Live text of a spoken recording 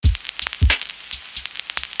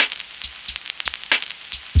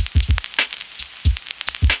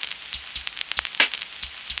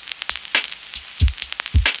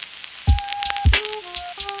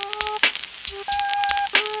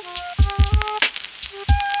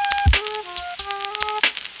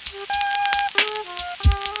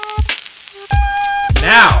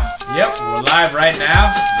Yep, we're live right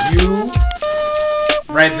now. You,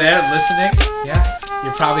 right there, listening. Yeah,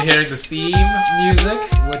 you're probably hearing the theme music,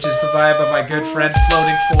 which is provided by my good friend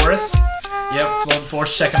Floating Forest. Yep, Floating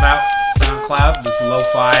Forest, check him out. SoundCloud, this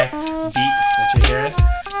lo-fi beat that you're hearing.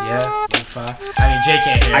 Yeah, lo-fi. I mean, Jay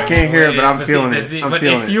can't hear it. I can't hear it, but I'm feeling it. But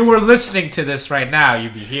if you were listening to this right now,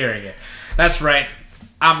 you'd be hearing it. That's right.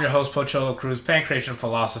 I'm your host, Pocholo Cruz, Pancreation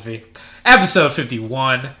Philosophy. Episode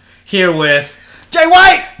 51. Here with Jay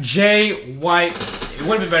White! Jay White. It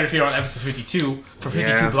would have been better if you were on episode 52 for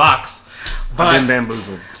 52 blocks. But I've been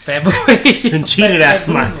bamboozled. Been cheated out of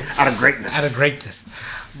greatness. Out of greatness.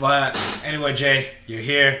 But anyway, Jay, you're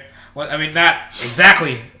here. Well, I mean, not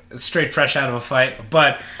exactly straight fresh out of a fight,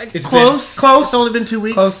 but it's close. Close. It's only been 2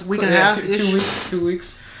 weeks. Close. Week and a half. 2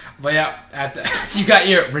 weeks. But yeah, you got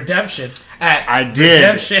your redemption at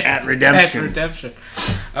Redemption. At Redemption.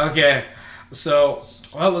 Okay, so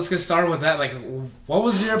let's get started with that. Like, what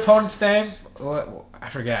was your opponent's name? I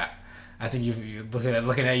forgot. I think you looking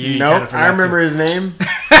at you. Nope, I remember his name.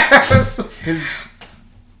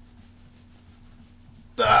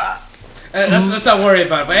 Let's not worry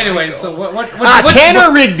about it. But anyway, so what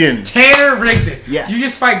Tanner Rigdon. Tanner Rigdon. Yes. You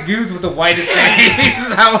just fight dudes with the whitest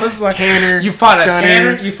names. I was like, Tanner. You fought a Gunner.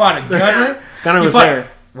 Tanner. You fought a Gunner. Gunner was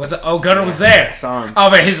there. Was it? Oh, Gunner was there. I saw him. Oh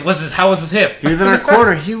man, how was his hip? He was in our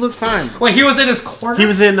corner. He looked fine. Wait, he was in his corner. He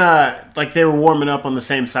was in like they were warming up on the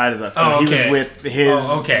same side as us. So Oh, okay. He was with his.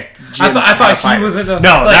 Oh, okay. I thought he was in the.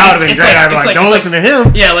 No, like, that would have been great. I'd be like, don't listen to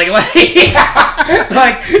him. Yeah, like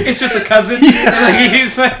it's just a cousin. Yeah. Like,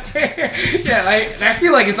 he's like, yeah. I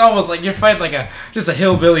feel like it's almost like you're fighting like just a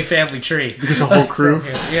hillbilly family tree. You get the whole crew.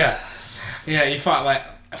 Yeah. You fought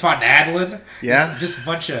Adlin. Yeah. Just a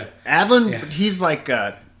bunch of Adlin. Yeah. He's like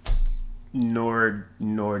Nordic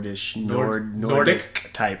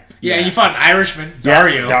type. Yeah, you fought an Irishman,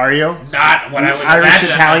 Dario. Yeah, Dario. Not what I would Irish imagine.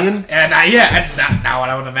 Italian. And not what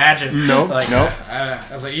I would imagine. Nope. I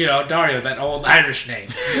was like, Dario, that old Irish name.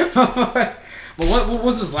 But what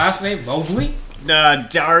was his last name? Mobley?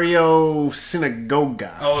 Dario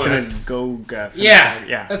Synagoga. Oh, Synagoga.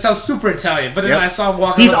 Yeah. That sounds super Italian. But then I saw him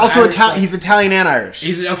walking. He's also Italian. He's Italian and Irish.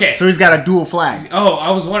 He's okay. So he's got a dual flag. Oh,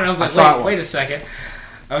 I was wondering. I was like, wait a second.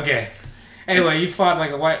 Okay. Anyway, you fought like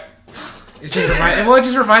a white. It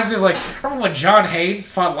just reminds me of like, remember when John Haynes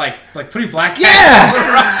fought like 3 black cats?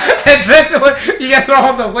 Yeah! And then when you guys were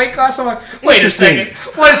all in the weight class, I'm like, wait a second,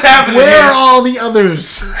 what is happening Where here? are all the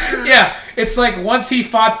others? Yeah, it's like once he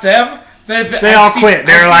fought them, they all quit.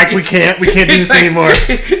 They're like, we can't do this anymore.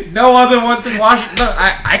 No other ones in Washington. No,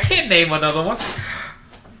 I can't name another one.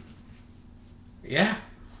 Yeah.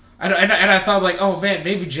 And I thought, like, oh, man,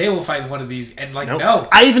 maybe Jay will fight one of these. And, like, no.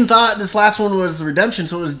 I even thought this last one was Redemption,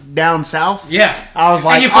 so it was down south. Yeah. I was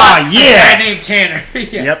like, yeah. A guy named Tanner.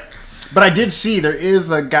 Yeah. Yep. But I did see there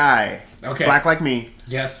is a guy, black like me,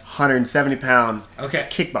 yes, 170-pound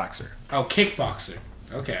kickboxer. Oh, kickboxer.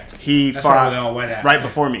 Okay. He That's fought where they all went at. right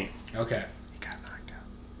before me. Okay. He got knocked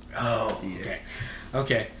out. Oh, yeah.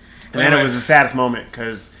 Okay. And then it was the saddest moment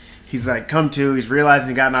because he's like, he's realizing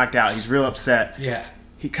he got knocked out. He's real upset. Yeah.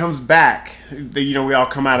 He comes back. We all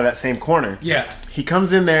come out of that same corner. Yeah. He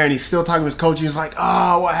comes in there and he's still talking to his coach. He's like,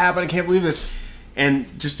 oh, what happened? I can't believe this. And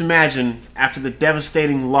just imagine, after the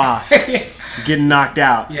devastating loss, getting knocked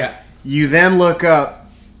out, you then look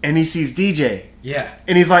up and he sees DJ. Yeah.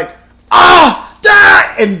 And he's like, oh,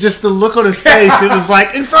 die! And just the look on his face, it was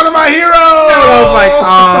like, in front of my hero! No! I was like,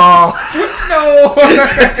 oh. No!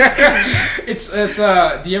 It's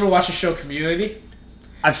do you ever watch the show Community?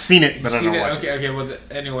 I've seen it, but I don't watch it. Okay. Well,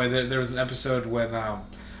 anyway, there was an episode when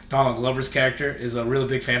Donald Glover's character is a really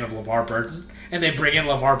big fan of LeVar Burton, and they bring in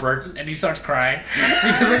LeVar Burton, and he starts crying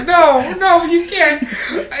because like, no, you can't.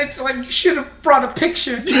 It's like you should have brought a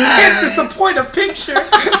picture. You can't disappoint a picture.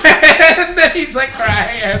 And then he's like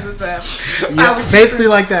crying as it's happening. Yeah, basically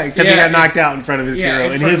like that, except he got knocked out in front of his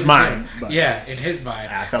hero in his mind. Yeah, in his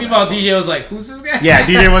mind. Meanwhile, DJ was like, "Who's this guy?" Yeah,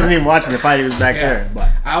 DJ wasn't even watching the fight; he was back there.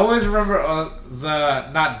 But I always remember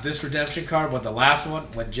not this redemption card, but the last one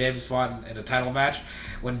when James fought in a title match.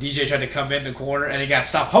 When DJ tried to come in the corner and he got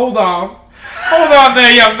stopped. Hold on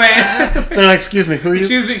there, young man. They're like, excuse me, who are you?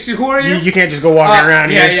 Excuse me, who are you? You can't just go walking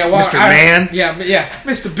around here, Mr. Man. Yeah,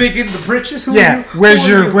 Mr. Big in the britches. Who are you? Where's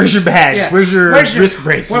your bags? Yeah. Where's your wrist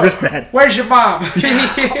brace? Wristband? Where's your mom?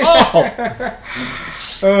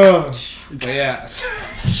 Oh, but yeah.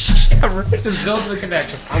 Just building the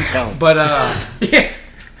connection. I'm telling. But yeah.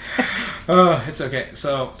 It's okay.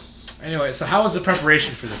 So anyway, how was the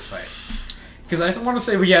preparation for this fight? Because I want to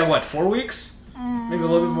say we had 4 weeks, maybe a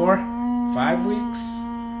little bit more, 5 weeks.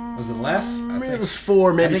 Was it less? I think it was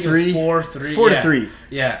 4, maybe 3. It was 4, 3. 4 to 3.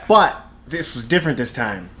 Yeah. But this was different this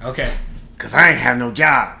time. Okay. Because I ain't have no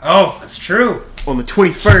job. Oh, that's true. On the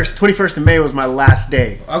 21st of May was my last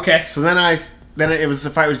day. Okay. So then the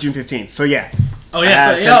fight was June 15th. So yeah. Oh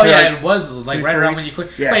yeah, it was like right around when you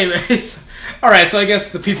quit. Yeah. Wait. All right, so I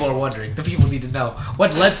guess the people are wondering. The people need to know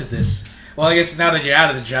what led to this. Well, I guess now that you're out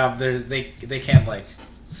of the job, they can't like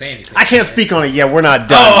say anything. I can't speak on it yet. We're not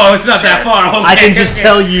done. Oh, it's not that far. Okay, I can just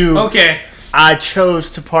tell you. Okay. I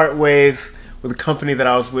chose to part ways with a company that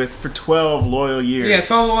I was with for 12 loyal years. Yeah,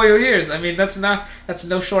 12 loyal years. I mean, that's no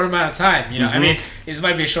short amount of time. You know, I mean, it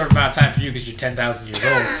might be a short amount of time for you because you're 10,000 years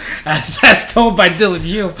old, as told by Dylan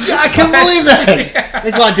Hume. Yeah, I can't believe that.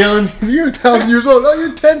 It's like, Dylan, you're 1,000 years old. Oh,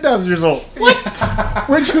 you're 10,000 years old. What?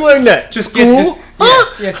 Where'd you learn that? Just school?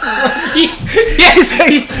 Yes. He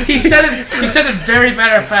said it. He said it very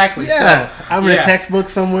matter of factly. Yeah, so, I'm in a textbook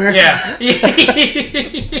somewhere. Yeah. Yeah.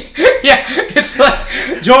 It's like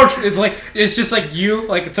George. It's just like you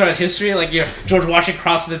like throughout history, like you're George Washington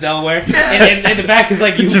crossing the Delaware, and in the back is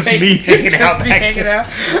like you. Just me hanging out.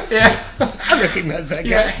 Yeah. I recognize that guy.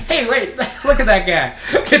 Yeah. Hey, wait! Look at that guy.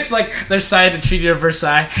 It's like their side of the Treaty of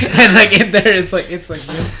Versailles, and like in there, it's like you.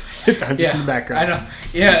 I'm just in the background. I know.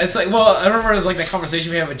 Yeah, it's like, well, I remember it was like the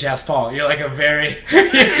conversation we had with Jas Paul. You're like a very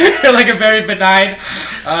benign,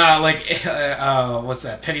 what's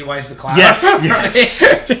that? Pennywise the Clown. Yes.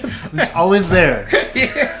 Just always there.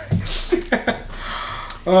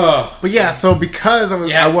 Oh. But yeah, so because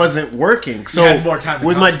I wasn't working, so you had more time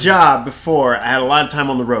with my job before, I had a lot of time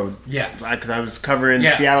on the road. Yes. Because I was covering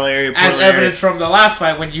the Seattle area. As evidence from the last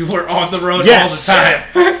fight when you were on the road all the time.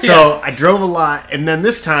 So I drove a lot, and then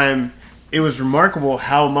this time, it was remarkable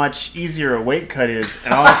how much easier a weight cut is,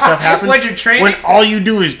 and all that stuff happens when you're training. When all you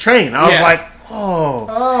do is train. I was like,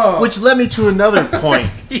 oh. Which led me to another point.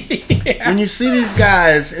 When you see these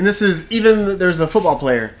guys, and this is there's a football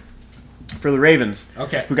player for the Ravens,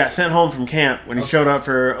 who got sent home from camp when he showed up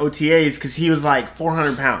for OTAs because he was like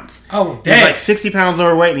 400 pounds. Oh, damn! He was like 60 pounds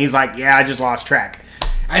overweight, and he's like, "Yeah, I just lost track."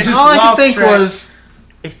 And all I could think was,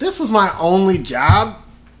 if this was my only job,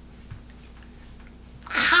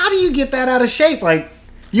 how do you get that out of shape? Like,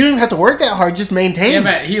 you didn't have to work that hard; just maintain. Yeah,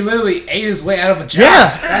 man, he literally ate his way out of a job.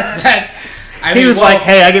 Yeah, that's that. He was like,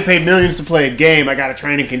 "Hey, I get paid millions to play a game. I got to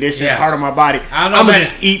train and condition. It's hard on my body. I'm gonna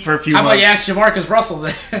just eat for a few months." How about you ask Jamarcus Russell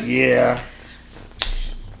then? Yeah.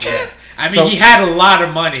 I mean, he had a lot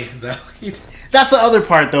of money though. That's the other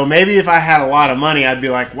part, though. Maybe if I had a lot of money, I'd be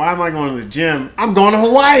like, "Why am I going to the gym? I'm going to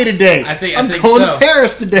Hawaii today. I'm going to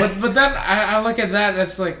Paris today." But then I look at that, and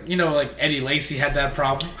it's like, you know, like Eddie Lacy had that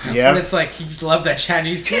problem. Yeah. But it's like he just loved that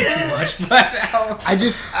Chinese food too much. But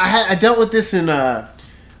I dealt with this in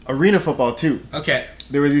arena football too. Okay.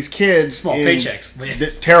 There were these kids. Small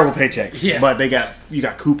paychecks. Terrible paychecks. Yeah. But you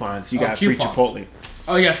got coupons. You got free Chipotle.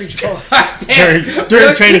 Oh, yeah, free Chipotle.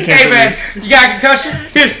 during training camp. Hey, man, you got a concussion?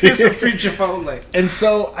 Here's some free Chipotle. And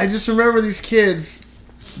so I just remember these kids,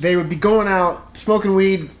 they would be going out, smoking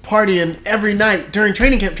weed, partying every night during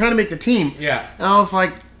training camp, trying to make the team. Yeah. And I was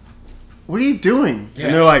like, what are you doing? Yeah.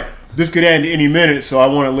 And they're like, this could end any minute, so I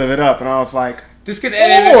want to live it up. And I was like, this could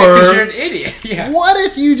end because you're an idiot. Yeah. What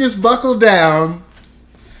if you just buckle down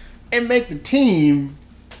and make the team,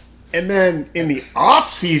 and then in the off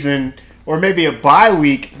season, or maybe a bye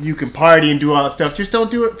week, you can party and do all that stuff. Just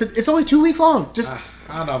don't do it. It's only 2 weeks long. Just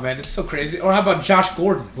I don't know, man. It's so crazy. Or how about Josh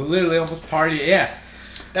Gordon, who literally almost partied? Yeah,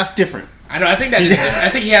 that's different. I know. I think that is different. I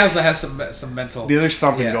think he has some mental. There's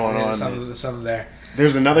something going on. Something there.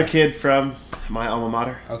 There's another kid from my alma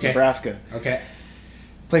mater, Nebraska. Okay.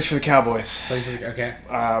 Plays for the Cowboys. Okay.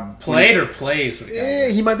 Played or plays for the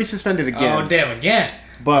Cowboys? He might be suspended again. Oh, damn, again.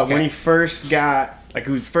 But when he first got, he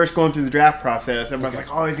was first going through the draft process, everybody's like,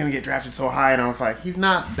 oh, he's going to get drafted so high. And I was like, he's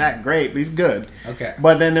not that great, but he's good. Okay.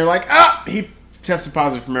 But then they're like, he tested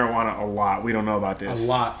positive for marijuana a lot. We don't know about this. A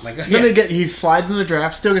lot. Then he slides in the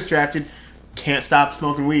draft, still gets drafted, can't stop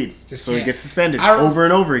smoking weed. He gets suspended over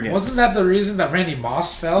and over again. Wasn't that the reason that Randy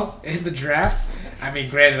Moss fell in the draft? I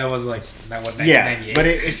mean, granted, that was 1998. Yeah, but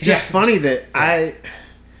it's just funny that I,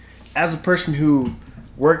 as a person who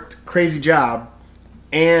worked crazy job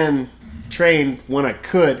and trained when I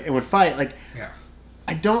could and would fight,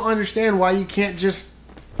 I don't understand why you can't just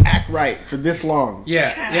act right for this long.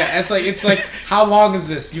 Yeah. It's like how long is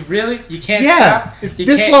this? You can't stop? It's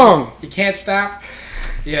this long. You can't stop?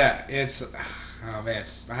 Yeah, it's... Oh, man.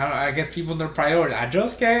 I guess people know priority. I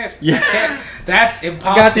just can't. Yeah. I can't. That's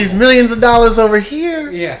impossible. I got these millions of dollars over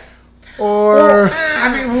here. Yeah. Or...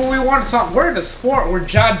 when we want to talk... We're in a sport where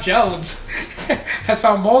John Jones has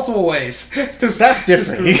found multiple ways. That's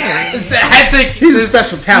different. I think... He's a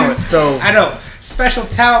special talent, so... I know. special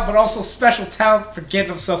talent, but also special talent for getting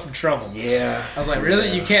himself in trouble. Yeah. I was like,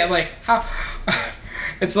 really? You can't like how?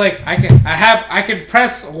 It's like I can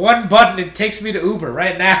press one button. It takes me to Uber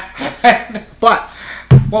right now. But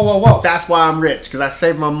whoa! That's why I'm rich, because I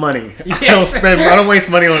save my money. Yes. I don't waste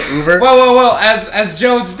money on Uber. Whoa! As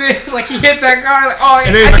Jones did, like he hit that car, like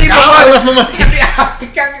and then I left my money.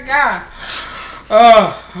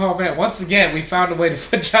 Oh man! Once again, we found a way to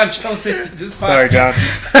put John Jones into this podcast. Sorry, John.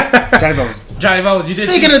 Johnny Bones. Johnny Bones, you did.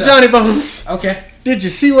 Speaking of Johnny Bones, okay. Did you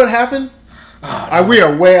see what happened? Oh, no. We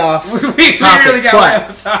are way off. we really got way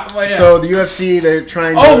off top. Yeah. So the UFC, they're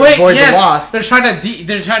trying to avoid the loss. They're trying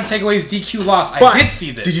to take away his DQ loss. But I did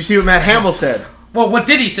see this. Did you see what Matt Hamill said? Well, what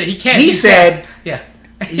did he say? He can't. He said, yeah.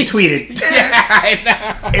 He tweeted, yeah, I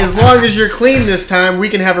know. As long as you're clean this time, we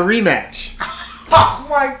can have a rematch. Oh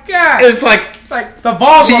my god! It's like the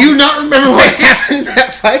balls. Do you not remember what happened in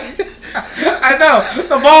that fight? I know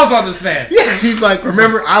the balls on this man. Yeah, he's like,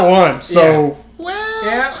 remember, I won. So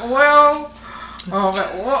well. Oh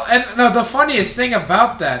man. Well, and no, the funniest thing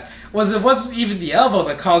about that was it wasn't even the elbow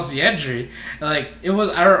that caused the injury. Like it was,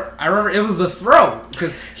 I remember it was the throw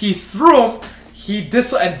because he threw him. He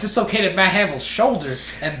dislocated Matt Hamill's shoulder,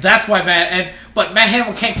 and that's why But Matt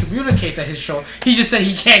Hamill can't communicate that his shoulder. He just said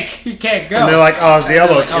he can't go. And they're like, oh, it's the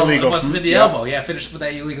elbow. It's illegal. It must have been the elbow. Yeah, finished with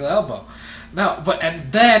that illegal elbow. No,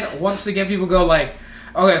 and then once again, people go like,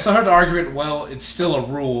 okay, so I heard the argument. Well, it's still a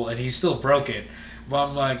rule, and he still broke it. But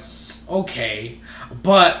I'm like, okay,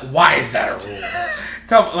 but why is that a rule?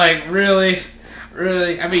 Come, like really.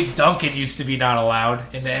 I mean, Duncan used to be not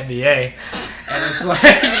allowed in the NBA, and it's like.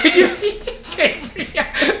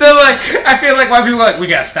 They're like, I feel like white people are like, we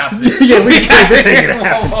gotta stop this. Yeah, we gotta this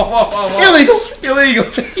whoa. Illegal.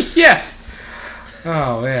 Yes.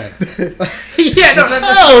 Oh man. Yeah, no.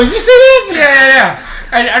 Oh, you see that?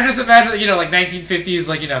 Yeah. I just imagine, like 1950s,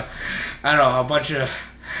 like I don't know, a bunch of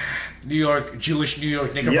Jewish New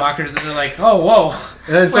York Knickerbockers, and they're like, oh whoa.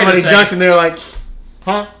 And then somebody dunked, and they're like,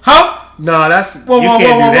 huh? No, that's you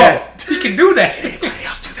can't do that. He can do that. Anybody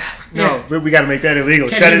else do that? No, but we got to make that illegal.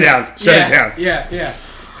 Shut it down. Shut it down. Yeah.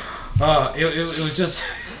 It was just.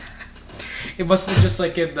 It must have been just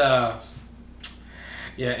like in the.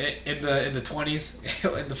 Yeah, in the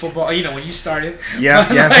 20s, in the football. When you started. Yeah, like,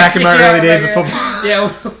 back in my early days of football. Yeah,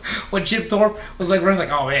 when Jim Thorpe was like running,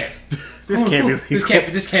 like, oh man, this can't be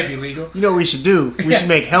legal. This can't be legal. You know what we should do? We should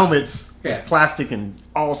make helmets, plastic, and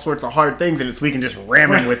all sorts of hard things, and we can just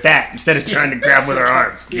ram them with that instead of trying to grab with our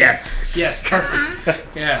arms. Yes,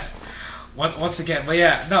 perfect. Yes. Once again, but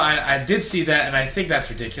yeah, no, I did see that, and I think that's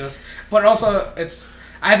ridiculous. But also,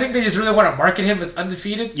 I think they just really want to market him as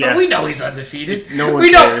undefeated. Yeah. But we know he's undefeated. No one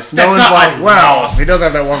cares. No one's like, well, he does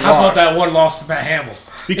have that one loss. How about that one loss to Matt Hamill?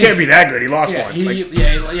 He can't be that good. He lost once.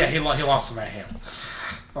 He lost to Matt Hamill.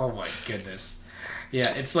 Oh my goodness. Yeah,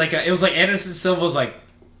 it's like it was like Anderson Silva was like,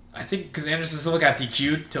 I think because Anderson Silva got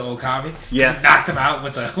DQ'd to Okami. Yeah, he knocked him out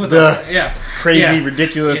with the crazy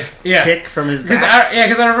ridiculous kick from his back.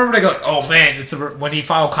 Because I remember they go like, oh man, when he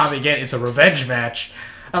fought Okami again, it's a revenge match.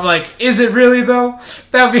 I'm like, is it really though?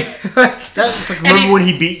 That'd be like. That's like remember when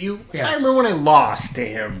he beat you? Yeah. I remember when I lost to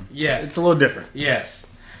him. Yeah, it's a little different. Yes.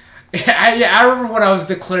 I remember when I was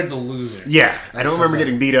declared the loser. Yeah, I don't remember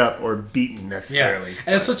getting beat up or beaten necessarily. Yeah.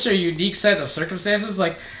 And it's such a unique set of circumstances.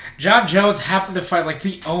 Like, John Jones happened to fight, like,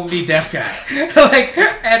 the only deaf guy.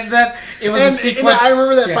 And then it was a sequence. And I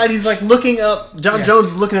remember that fight. He's, like, looking up. John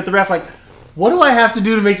Jones is looking at the ref like, what do I have to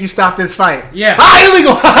do to make you stop this fight? Yeah.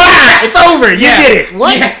 Illegal! It's over! You did it!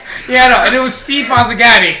 What? Yeah, no. And it was Steve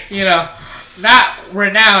Mazzagatti, not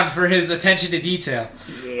renowned for his attention to detail.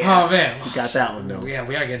 Yeah. Oh man, you got that one though. Yeah,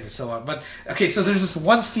 we are getting this so on. But okay, so there's this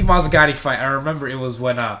one Steve Mazzagatti fight. I remember it was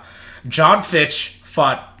when John Fitch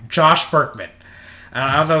fought Josh Berkman.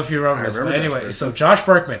 I don't know if you remember this, but anyway, so Josh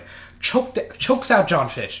Berkman chokes out John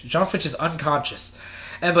Fitch. John Fitch is unconscious,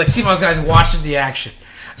 and like Steve Mazzagatti watching the action.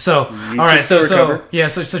 So all right, so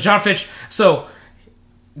John Fitch, so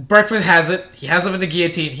Berkman has it. He has him in the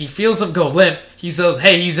guillotine. He feels him go limp. He says,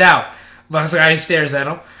 "Hey, he's out." Mazzagatti stares at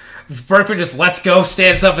him. Berkman just lets go,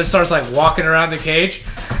 stands up, and starts like walking around the cage.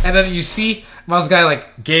 And then you see Mazzagatti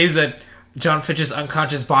like gaze at John Fitch's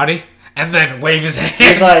unconscious body, and then wave his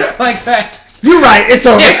hands like that. You're right. It's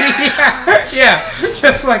over. Yeah,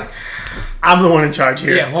 just like I'm the one in charge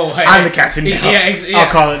here. Yeah, I'm the captain now. I'll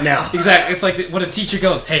call it now. Exactly. It's like when a teacher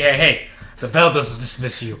goes, "Hey, the bell doesn't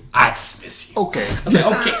dismiss you. I dismiss you." Okay.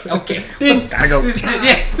 Okay. Ding. I go.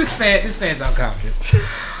 Yeah, this man's unconscious.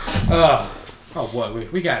 Oh boy,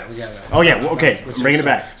 we got it. Oh yeah, okay. I'm bringing it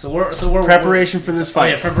back. So we're preparation for this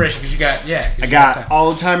fight. Oh yeah, preparation because you got I got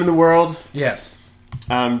all the time in the world. Yes.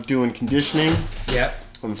 I'm doing conditioning. Yeah.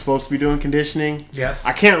 when I'm supposed to be doing conditioning. Yes.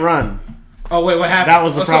 I can't run. Oh wait, what happened? That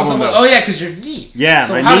was the problem. Oh yeah, because your knee. Yeah,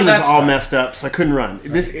 my knee was all messed up, so I couldn't run.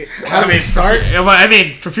 How did it start?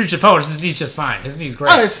 For future opponents, his knee's just fine. His knee's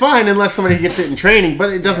great. Oh, it's fine unless somebody gets it in training, but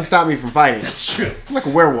it doesn't stop me from fighting. That's true. I'm like a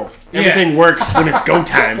werewolf. Everything works when it's go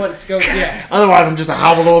time. Yeah. Otherwise, I'm just a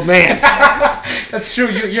hobbled old man. That's true.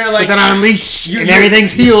 You're like. But then I unleash, and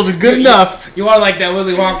everything's healed and good enough. You are like that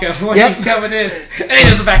Willy Wonka when he's coming in, and he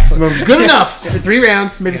does a backflip. Good enough for 3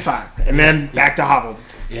 rounds, maybe 5, and then back to hobbled.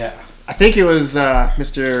 Yeah. I think it was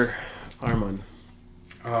Mr. Armand.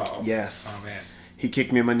 Oh. Yes. Oh, man. He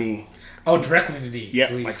kicked me in my knee. Oh, directly in the knee.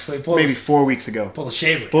 Yeah. Maybe 4 weeks ago. Pull the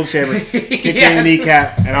shaver. Kicked me in the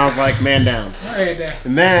kneecap, and I was like, man down. Right there.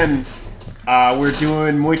 And then we're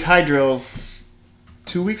doing Muay Thai drills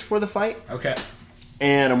 2 weeks before the fight. Okay.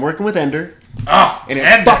 And I'm working with Ender. Oh, and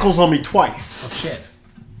it buckles on me twice. Oh, shit.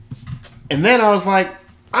 And then I was like,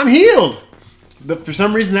 I'm healed. For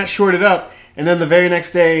some reason, that shorted up. And then the very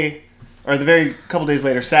next day... Or the very couple days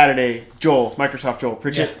later, Saturday, Microsoft Joel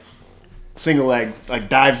Pritchett, single leg, like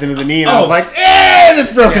dives into the knee, and I was like, and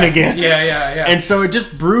it's broken again. Yeah. And so it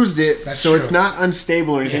just bruised it. That's so true. It's not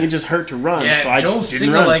unstable or anything. It just hurt to run. Yeah, so I Joel's just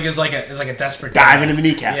didn't single run. leg is like a desperate dive into the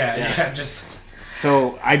kneecap. Yeah.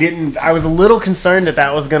 So I was a little concerned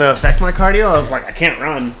that was going to affect my cardio. I was like, I can't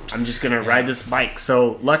run. I'm just going to ride this bike.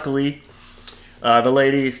 So luckily... the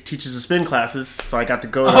lady teaches the spin classes, so I got to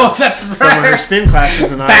go to some of her spin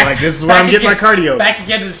classes, and I was like, this is where I'm getting my cardio. Back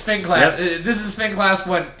again to the spin class. Yep. This is spin class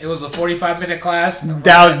when it was a 45-minute class.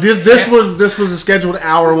 This was a scheduled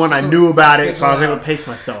hour when I knew about it, so I was able to pace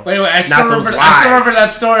myself. But anyway, I still remember that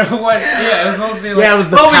story. It was supposed to be like... Yeah, it was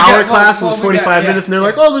the power class. It was 45 minutes, and they're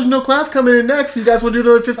like, oh, there's no class coming in next. You guys want to do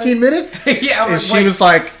another 15 minutes? Yeah. And she was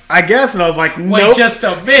like... I guess, and I was like, nope. Wait just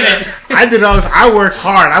a minute. I worked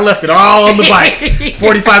hard. I left it all on the bike.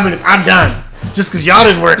 45 minutes, I'm done. Just because y'all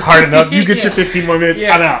didn't work hard enough, you get your 15 more minutes,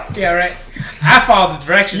 I'm out. Yeah, right. I followed the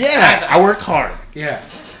directions. Yeah, I worked hard. Yeah.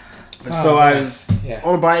 And so I was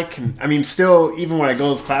on a bike, and still, even when I go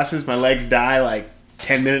to those classes, my legs die like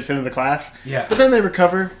 10 minutes into the class. Yeah. But then they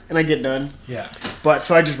recover, and I get done. Yeah. But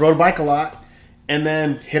so I just rode a bike a lot, and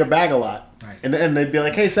then hit a bag a lot. Nice. And then they'd be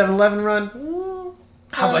like, hey, 7-Eleven run.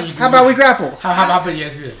 How about we grapple? How about you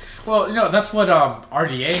guys do it? Well, that's what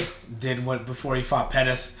RDA did before he fought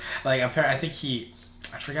Pettis. Like, I think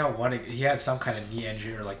I forgot what he had some kind of knee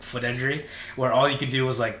injury or like foot injury where all you could do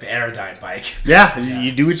was like the Aerodyne bike. Yeah,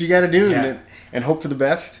 you do what you got to do and hope for the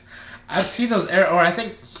best. I've seen those I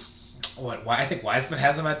think Wiseman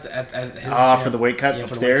has them at his gym. For the weight cut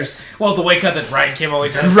upstairs. The weight cut that Ryan Kim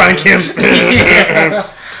always has. Ryan Kim.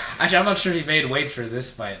 Actually, I'm not sure he made weight for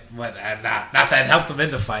this fight, but not that helped him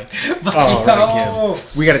in the fight. But, Ryan Kim.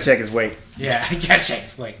 We got to check his weight. Yeah, you got to check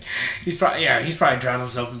his weight. He's probably drowning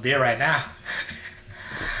himself in beer right now.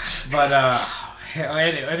 But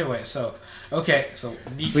anyway, so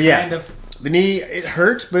knee kind of. The knee, it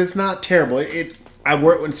hurts, but it's not terrible. I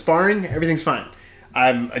work when sparring, everything's fine.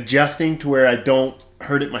 I'm adjusting to where I don't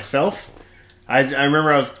hurt it myself. I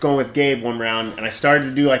remember I was going with Gabe one round, and I started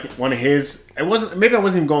to do like one of his. Maybe I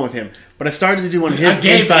wasn't even going with him, but I started to do one of his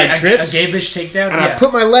inside trips. A Gabe-ish takedown. And I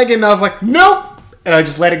put my leg in, and I was like, nope. And I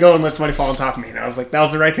just let it go and let somebody fall on top of me. And I was like, that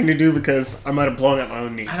was the right thing to do because I might have blown up my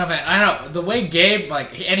own knee. I know, man. I know. The way Gabe,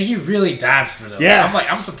 and he really dives for them. Yeah.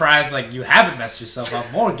 I'm surprised, you haven't messed yourself up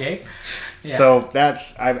more, Gabe. Yeah. So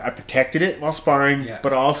I protected it while sparring,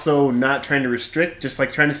 but also not trying to restrict, just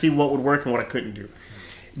trying to see what would work and what I couldn't do.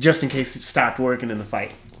 Just in case it stopped working in the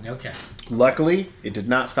fight. Okay. Luckily, it did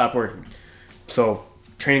not stop working. So,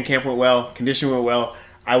 training camp went well, conditioning went well.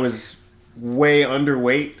 I was way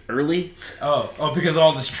underweight early. Oh, because of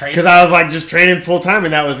all this training? Because I was just training full time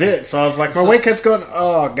and that was it. So I was like, my weight cut's going,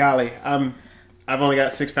 oh golly, I've only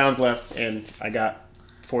got 6 pounds left and I got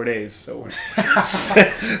 4 days, so what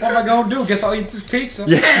am I gonna do? Guess I'll eat this pizza.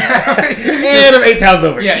 Yeah. And I'm 8 pounds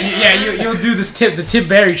over. You'll do the Tim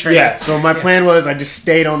Berry training. Yeah, so my plan was I just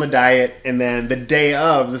stayed on the diet, and then the day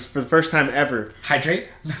of, this for the first time ever, hydrate.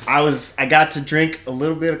 I got to drink a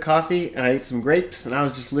little bit of coffee, and I ate some grapes, and I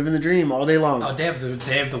was just living the dream all day long. Oh, damn, the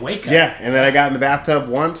day of the wake up. Yeah, and then I got in the bathtub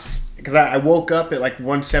once, because I woke up at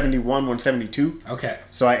 171, 172. Okay.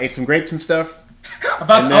 So I ate some grapes and stuff.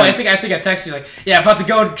 I think I texted you about to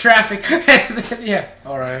go into traffic. Yeah,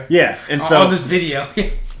 all right. Yeah, and so on this video.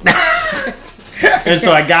 And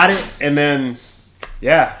so I got it, and then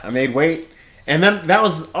I made weight, and then that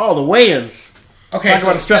was all the weigh-ins. Okay, talk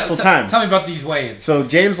about a stressful time. Tell me about these weigh-ins. So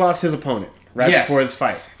James lost his opponent before his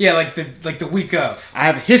fight. Yeah, like the week of. I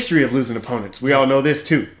have a history of losing opponents. We all know this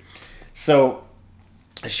too. So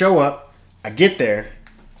I show up, I get there,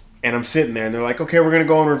 And I'm sitting there, and they're like, okay, we're going to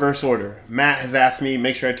go in reverse order. Matt has asked me,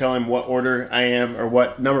 make sure I tell him what order I am or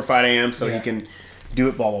what number fight I am so he can do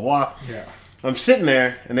it, blah, blah, blah. Yeah. I'm sitting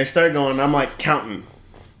there, and they start going, and I'm like counting.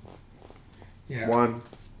 Yeah. 1,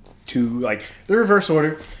 2, like the reverse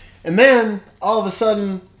order. And then, all of a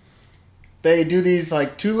sudden, they do these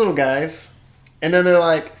like 2 little guys, and then they're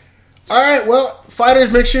like, all right, well,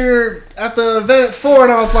 fighters, make sure you're at the event at 4.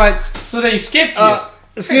 And I was like... So they skipped you.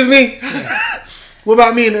 Excuse me? What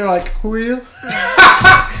about me? And they're like, who are you?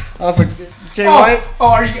 I was like, Jay White. Oh,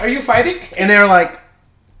 are you fighting? And they were like,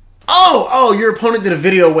 oh, your opponent did a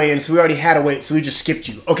video weigh-in, so we already had a weight, so we just skipped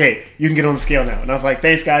you. Okay, you can get on the scale now. And I was like,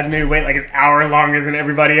 thanks, guys. Made me wait like an hour longer than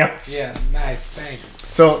everybody else. Yeah, nice. Thanks.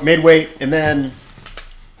 So, made weight, and then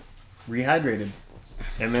rehydrated.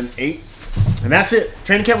 And then ate. And that's it.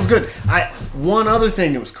 Training camp was good. One other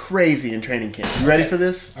thing that was crazy in training camp. You ready for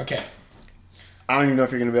this? Okay. I don't even know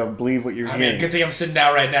if you're going to be able to believe what you're hearing. Good thing I'm sitting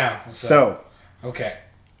down right now. So, okay.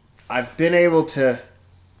 I've been able to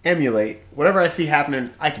emulate whatever I see happening.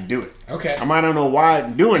 I can do it. Okay. I might not know why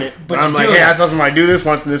I'm doing it, but I'm like, hey, I saw somebody do this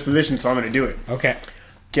once in this position, so I'm going to do it. Okay.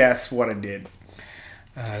 Guess what I did?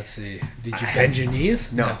 Let's see. Did you bend your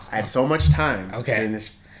knees? No. I had so much time in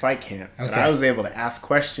this fight camp that I was able to ask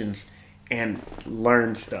questions and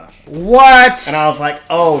learn stuff. What? And I was like,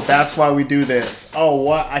 oh, that's why we do this. Oh,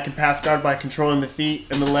 what? I can pass guard by controlling the feet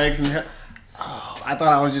and the legs and the head. Oh, I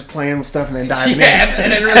thought I was just playing with stuff and then diving in.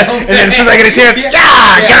 And then, and then as soon as I get a chance,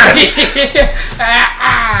 got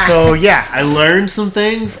it. So, yeah, I learned some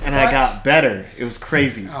things and I got better. It was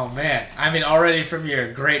crazy. Oh, man. I mean, already from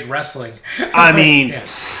your great wrestling. I mean.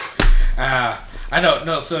 I know.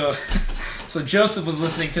 No, So Joseph was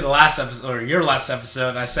listening to the last episode, or your last episode,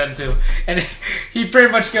 and I sent it to him, and he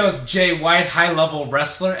pretty much goes, Jay White, high-level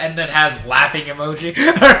wrestler, and then has laughing emoji.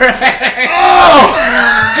 Oh!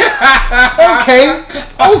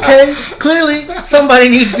 Okay. Clearly, somebody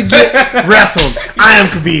needs to get wrestled. I am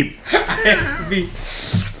Khabib.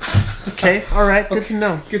 Okay, all right. Good to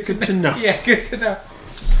know. Good to know. Yeah, good to know.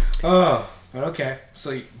 Oh, but okay.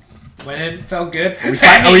 So you went in, felt good. You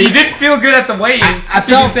didn't feel good at the weigh-ins. I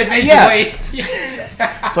felt, you weight.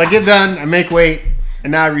 So I get done, I make weight,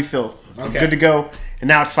 and now I refill. I'm good to go. And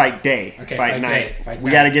now it's fight day. Okay, fight night. We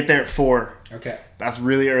got to get there at 4. Okay. That's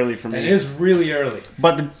really early for me. It is really early.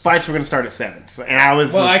 But the fights were going to start at 7. So, and I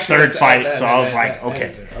was the third fight, so I was like,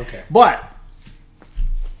 okay. But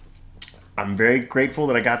I'm very grateful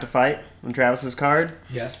that I got to fight on Travis's card.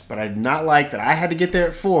 Yes. But I did not like that I had to get there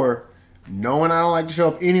at 4, knowing I don't like to show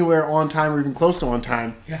up anywhere on time or even close to on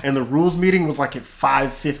time. Yeah. And the rules meeting was like at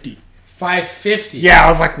 5:50. 5:50? Yeah, I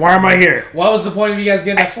was like, why am I here? What was the point of you guys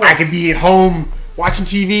getting at 4? I could be at home watching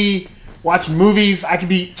TV, watching movies. I could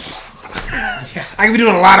be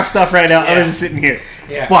doing a lot of stuff right now other than sitting here.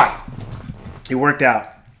 Yeah. But it worked out.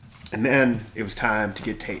 And then it was time to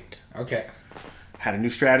get taped. Okay. Had a new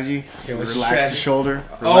strategy. Okay, relax the shoulder.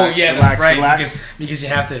 Relax, that's right. Because you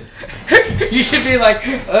have to. You should be like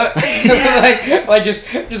just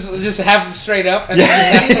have them straight up. And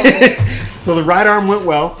then just have to, so the right arm went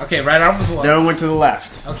well. Okay, right arm was well. Then it went to the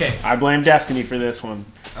left. Okay. I blame Destiny for this one.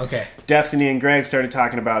 Okay. Destiny and Greg started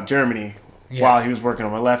talking about Germany while he was working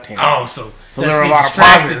on my left hand. Oh, so there were a lot of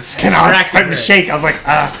pauses. And I was starting to shake. I was like,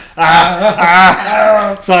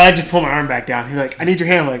 So I just pulled my arm back down. He was like, I need your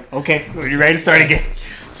hand. I'm like, okay, are you ready to start again?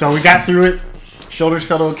 So we got through it. Shoulders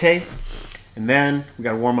felt okay. And then we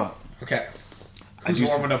got to warm up. Okay. Who's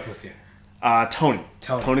warming up with you? Tony.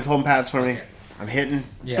 Tony's holding pads for me. I'm hitting,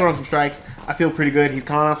 throwing some strikes. I feel pretty good. He's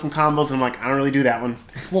calling out some combos, and I'm like, I don't really do that one.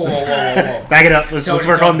 Whoa. Back it up. Let's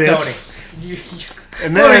work on this.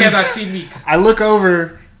 And then have not seen me. I look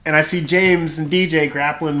over, and I see James and DJ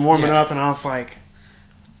grappling, warming up, and I was like,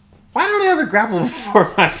 why don't I ever grapple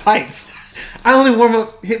before my fights? I only warm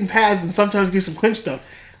up hitting pads and sometimes do some clinch stuff.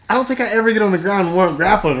 I don't think I ever get on the ground and warm up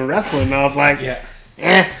grappling or wrestling. And I was like,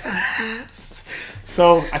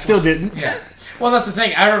 So I still didn't. Yeah. Well, that's the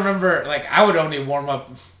thing. I remember, I would only warm up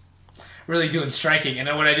really doing striking, and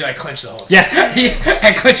then what I do, I clinch the whole time. Yeah.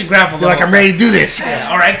 I clinch and grapple the whole time. I'm ready to do this. Yeah.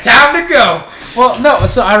 All right, time to go. Well, no,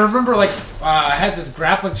 so I remember, I had this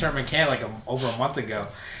grappling tournament in Canada, over a month ago,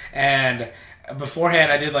 and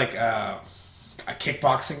beforehand, I did, a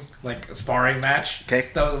kickboxing, sparring match. Okay.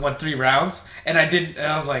 That went 3 rounds, and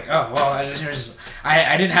I was like, oh, well, I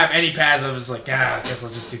didn't have any pads. I was like, I guess I'll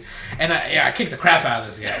just do. And I kicked the crap out of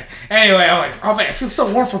this guy. Anyway, I'm like, oh man, I feel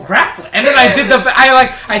so warm from grappling. And then I did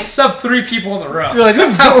I subbed 3 people in a row. You're like, this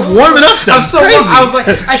is warming up stuff. I'm so warm. I was like,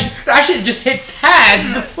 I should just hit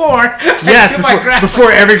pads before.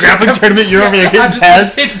 Before every grappling tournament, you're over here hitting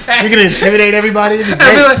pads. You're gonna intimidate everybody. And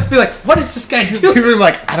be like, what is this guy doing? People are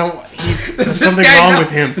like, There's something wrong with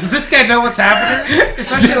him. Does this guy know what's happening?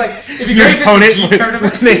 Especially like if you your go opponent to the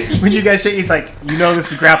tournament. when you guys say, he's like, you know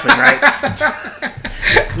this is grappling, right?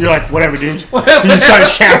 You're like, whatever, dude. Whatever, you start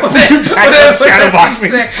shadow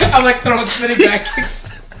boxing. I'm like throwing spinning back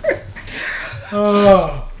kicks.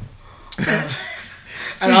 Oh.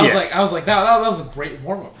 And I was like, that was a great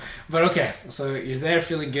warm up. But okay, so you're there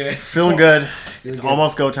feeling good. Feeling good. It's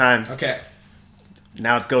almost go time. Okay.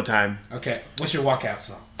 Now it's go time. Okay. What's your walkout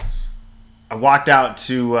song? I walked out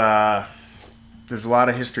to. There's a lot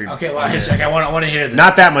of history. Okay, a lot of history. Okay, I want to hear this.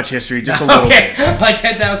 Not that much history, just a little bit. Like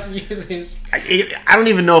 10,000 years of history. I don't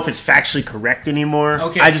even know if it's factually correct anymore.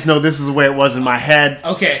 Okay. I just know this is the way it was in my head.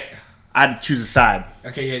 Okay. I'd choose a side.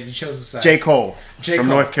 Okay, yeah, you chose a side. J. Cole from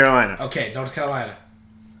North Carolina. Okay, North Carolina.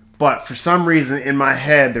 But for some reason, in my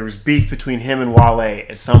head, there was beef between him and Wale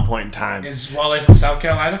at some point in time. Is Wale from South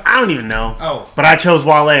Carolina? I don't even know. Oh. But I chose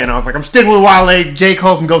Wale, and I was like, I'm sticking with Wale. J.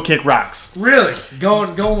 Cole can go kick rocks. Really?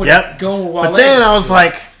 Going with Wale. But then I was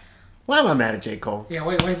like, why am I mad at J. Cole? Yeah,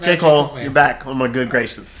 wait. J. Cole, you're back on my good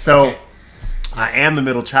graces. So, okay. I am the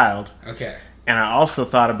middle child. Okay. And I also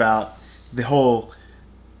thought about the whole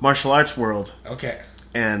martial arts world. Okay.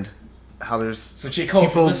 And how there's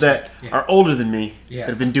people that are older than me that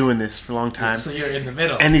have been doing this for a long time. Yeah, so you're in the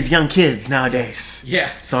middle. And these young kids nowadays.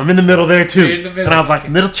 Yeah. So I'm in the middle there too. You're in the middle. And I was like,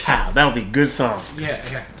 middle child, that'll be a good song. Yeah.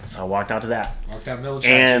 So I walked out to that. Walked out middle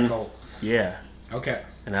child. And Cole. Yeah. Okay.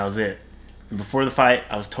 And that was it. And before the fight,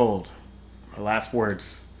 I was told my last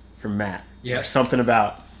words from Matt. Yes. Something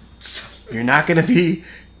about you're not going to be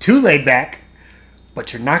too laid back,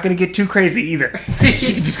 but you're not going to get too crazy either.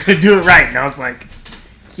 You're just going to do it right. And I was like,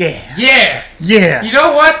 yeah. You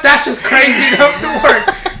know what? That's just crazy enough to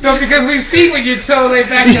work. No, because we've seen when you're so laid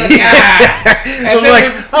back, you're like, And we're like,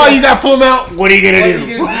 you got to pull them out. What are you going to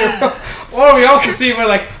do? Or we also see we're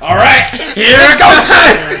like, all right, here it goes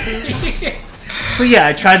time. So yeah,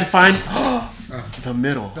 I tried to find the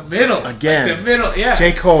middle. The middle. Again. Like the middle, yeah.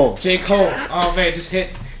 J. Cole. Oh, man, just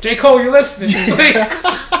hit. J. Cole, you're listening, please.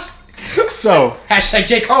 So. Hashtag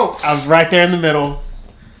J. Cole. I was right there in the middle,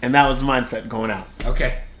 and that was the mindset going out.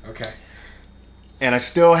 Okay. And I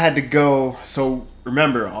still had to go, so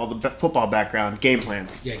remember, all the football background, game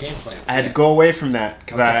plans. Yeah, game plans. I had to go away from that,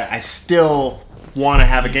 because I still want to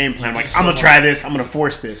have a game plan. Like, I'm going to try this, I'm going to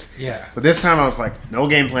force this. Yeah. But this time I was like, no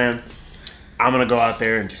game plan. I'm going to go out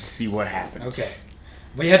there and just see what happens. Okay.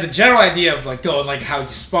 But you had the general idea of like going like how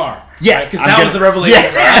you spar. Yeah. Because that was the revelation.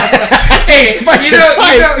 Yeah. Hey, if I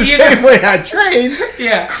fight the same way I train.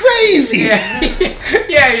 Yeah. Crazy.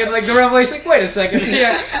 Yeah, you're like the revelation. Like, wait a second.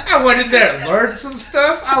 Yeah, I went in there and learned some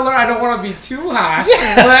stuff. I don't want to be too high,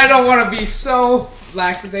 but I don't want to be so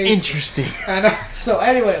lackadaisical. Interesting. So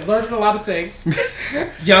anyway, learned a lot of things.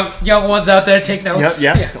 young ones out there, take notes.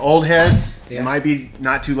 Yep. Yeah. Old head. It might be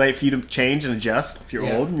not too late for you to change and adjust if you're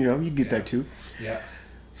old. You know, you get there too. Yeah.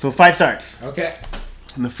 So fight starts. Okay.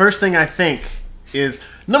 And the first thing I think is,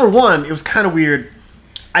 number one, it was kind of weird.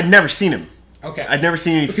 I'd never seen him. Okay. I'd never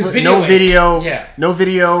seen any no video,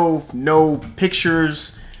 no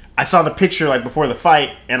pictures. I saw the picture like before the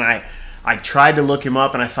fight, and I tried to look him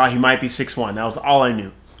up, and I saw he might be 6'1". That was all I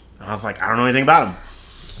knew. And I was like, I don't know anything about him.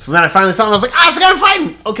 So then I finally saw him. I was like, it's the guy I'm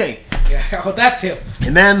fighting. Okay. Yeah. Oh, that's him.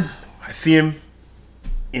 And then I see him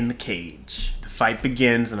in the cage. The fight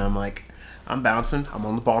begins, and I'm like, I'm bouncing. I'm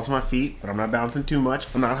on the balls of my feet, but I'm not bouncing too much.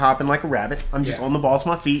 I'm not hopping like a rabbit. I'm just on the balls of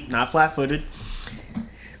my feet, not flat-footed.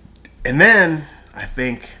 And then I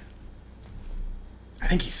think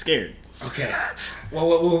he's scared. Okay.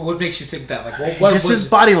 Well, what makes you think that? Like, what just his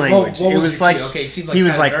body language. What it was like he seemed like he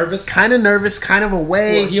was like nervous, kind of nervous, kind of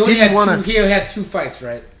away. Well, he only had two fights,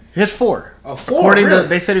 right? He had 4. Oh, 4. According really? to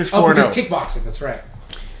they said he was 4-0. Oh, because kickboxing. That's right.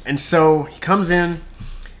 And so he comes in,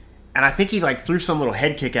 and I think he like threw some little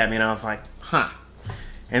head kick at me, and I was like, huh.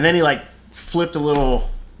 And then he like flipped a little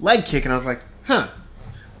leg kick, and I was like, huh.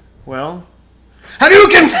 Well,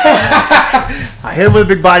 Hadouken! I hit him with a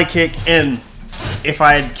big body kick, and if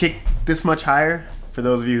I had kicked this much higher, for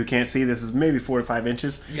those of you who can't see, this is maybe 4 to 5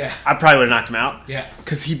 inches. Yeah. I probably would have knocked him out. Yeah.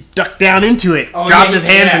 Because he ducked down into it, dropped his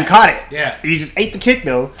hands, and caught it. Yeah. He just ate the kick,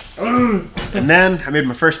 though. And then I made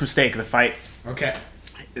my first mistake of the fight. Okay.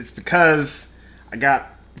 It's because I got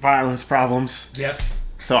violence problems. Yes.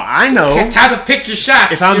 So I know how to pick your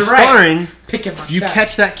shots. If I'm sparring, you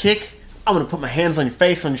catch that kick, I'm going to put my hands on your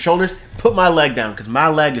face, on your shoulders, put my leg down, because my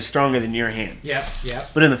leg is stronger than your hand.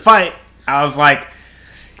 Yes. But in the fight, I was like,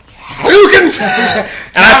 Hadouken!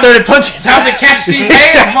 And I started punching. It's how to catch these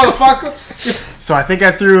hands, motherfucker. So I think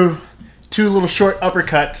I threw 2 little short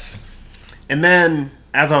uppercuts, and then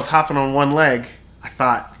as I was hopping on one leg, I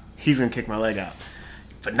thought, he's going to kick my leg out.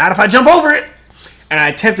 But not if I jump over it. And I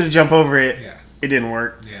attempted to jump over it. Yeah. It didn't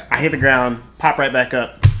work. Yeah. I hit the ground, pop right back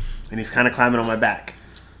up, and he's kind of climbing on my back.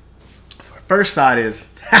 So my first thought is,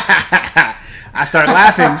 I start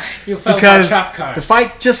laughing because the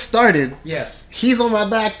fight just started. Yes. He's on my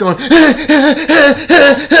back going,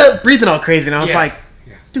 breathing all crazy. And I was like,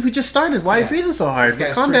 dude, we just started. Why are you breathing so hard?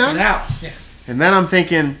 Calm down. Out. Yeah. And then I'm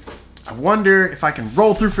thinking, I wonder if I can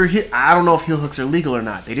roll through for heel. I don't know if heel hooks are legal or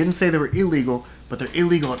not. They didn't say they were illegal, but they're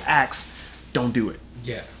illegal in Axe. Don't do it.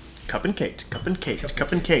 Yeah. Cup and cage, cup and cage,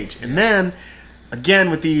 cup and cage. And then, again,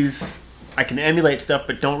 with these, I can emulate stuff,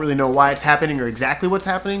 but don't really know why it's happening or exactly what's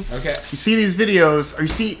happening. Okay. You see these videos, or you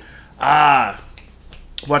see,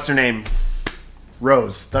 what's her name?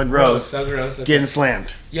 Thug Rose. Okay. Getting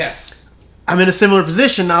slammed. Yes. I'm in a similar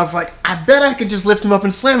position, and I was like, I bet I could just lift him up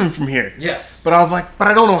and slam him from here. Yes. But I was like, but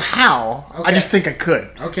I don't know how. Okay. I just think I could.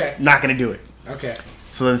 Okay. Not going to do it. Okay.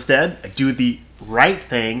 So instead, I do the right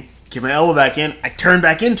thing, get my elbow back in, I turn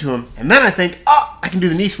back into him, and then I think, oh, I can do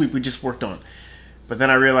the knee sweep we just worked on. But then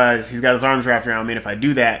I realize he's got his arms wrapped around me, and if I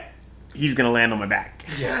do that, he's going to land on my back.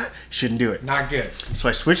 Yeah. Shouldn't do it. Not good. So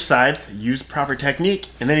I switch sides, use proper technique,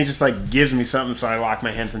 and then he just like gives me something, so I lock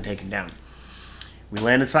my hands and take him down. We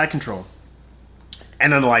land in side control.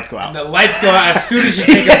 And then the lights go out. And the lights go out as soon as you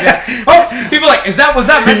take him down. Oh, people are like, was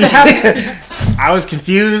that meant to happen? I was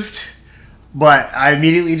confused. But I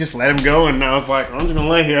immediately just let him go, and I was like, I'm just going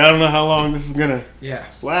to lay here. I don't know how long this is going to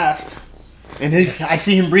last. And I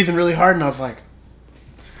see him breathing really hard, and I was like,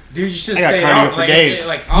 dude, you should stay out. For days.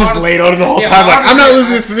 Just laid on him the whole time. Like, I'm not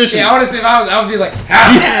losing this position. Yeah, honestly, if I would be like,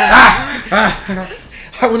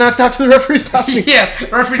 I will not stop till the referee stops me. Yeah,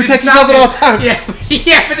 referee protect yourself at all times.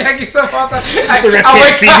 Yeah, protect yourself all the time. The ref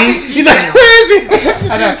can't see me. He's like, where is he?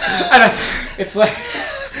 I know. It's like...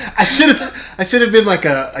 I should have been like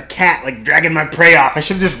a cat, like dragging my prey off. I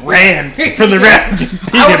should have just ran from the ref and just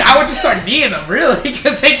beat him. I would just start kneeing them, really,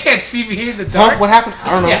 because they can't see me in the dark. What happened?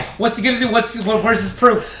 I don't know. Yeah, what's he gonna do? Where's his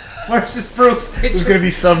proof? Where's his proof? There's gonna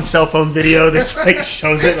be some cell phone video that like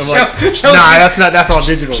shows it. I'm like, that's all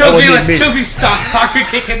digital. Shows me soccer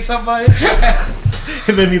kicking somebody.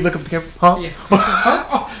 And then you look up the camera. Huh? Yeah.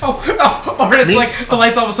 Or it's like the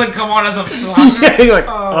lights all of a sudden come on as I'm slapping. Yeah, you're like,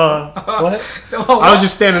 what? I was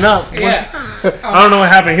just standing up. Yeah. I don't know what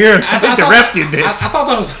happened here. I think the ref did this. I thought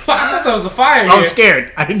that was a fire. I was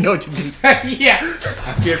scared. I didn't know what to do. Yeah.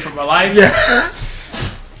 I feared for my life. Yeah.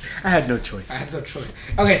 I had no choice.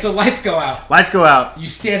 Okay, so lights go out. You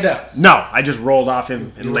stand up. No, I just rolled off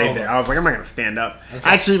him and laid there. I was like, I'm not going to stand up. Okay.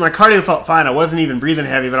 Actually, my cardio felt fine. I wasn't even breathing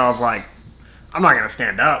heavy, but I was like, I'm not going to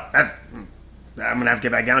stand up. I'm going to have to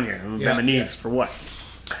get back down here. I'm going to bend my knees for what?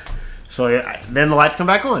 So then the lights come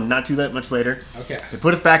back on. Not too much later. Okay. They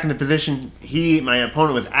put us back in the position. My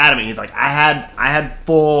opponent was adamant. He's like, I had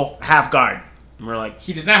full half guard. And we're like,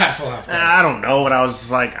 he did not have full half guard. I don't know. But I was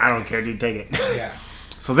just like, I don't care, dude. Take it. Yeah.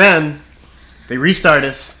 So then they restart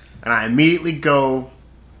us, and I immediately go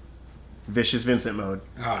Vicious Vincent mode.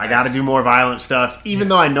 Oh, nice. I got to do more violent stuff. Even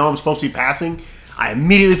though I know I'm supposed to be passing, I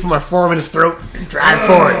immediately put my forearm in his throat and drag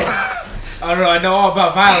forward. I don't know. I know all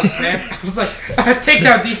about violence, man. I was like,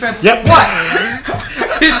 takedown defense. Yep.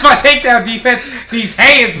 What? This is my takedown defense. These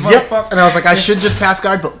hands, motherfucker. Yep. And I was like, I should just pass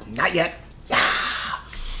guard, but not yet. Yeah.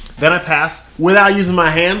 Then I pass without using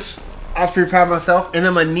my hands. I was pretty proud of myself. And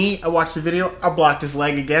then my knee, I watched the video. I blocked his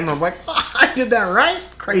leg again. And I was like, oh, I did that right?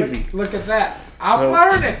 Crazy. Look at that. I'm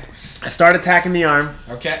learning. I start attacking the arm.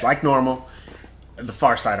 Okay. Like normal. The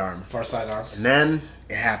far side arm. And then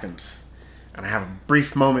it happens. And I have a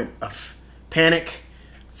brief moment of panic,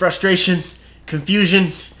 frustration,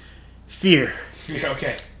 confusion, fear.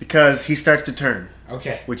 Okay. Because he starts to turn.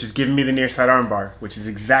 Okay. Which is giving me the near side armbar, which is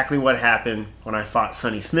exactly what happened when I fought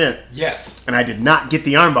Sonny Smith. Yes. And I did not get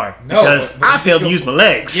the armbar because I failed to use my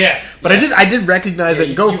legs. Yes. But I did recognize it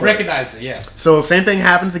and go for it. You recognized it, yes. So same thing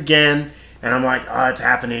happens again, and I'm like, oh, it's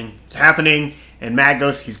happening. And Matt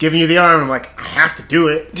goes, he's giving you the arm. I'm like, I have to do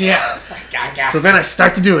it. Yeah. I got so then I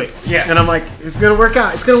start to do it. Yes. And I'm like, it's going to work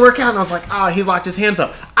out. And I was like, oh, he locked his hands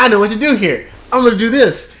up. I know what to do here. I'm going to do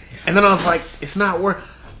this. And then I was like, it's not working.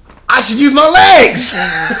 I should use my legs.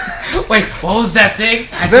 Wait, what was that thing?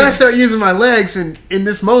 Then I start using my legs, and in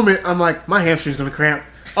this moment, I'm like, my hamstring's going to cramp.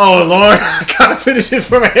 Oh, Lord, I got to finish this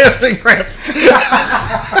for my hamstring cramps.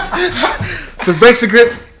 So breaks the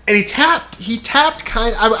grip. And he tapped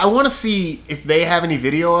kind of, I want to see if they have any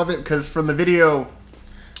video of it, because from the video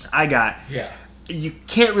I got, you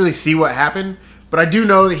can't really see what happened, but I do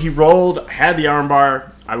know that he rolled, had the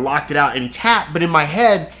armbar, I locked it out, and he tapped, but in my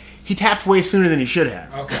head, he tapped way sooner than he should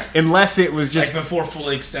have. Okay. Unless it was just... Like before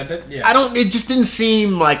fully extended? Yeah. It just didn't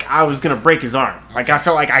seem like I was going to break his arm. Like, I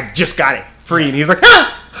felt like I just got it free, and he was like,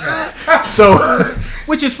 ah! So...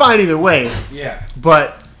 which is fine either way. Yeah.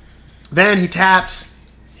 But then he taps,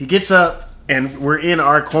 he gets up, and we're in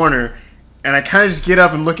our corner, and I kind of just get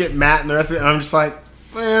up and look at Matt and the rest of it, and I'm just like,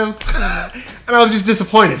 man. And I was just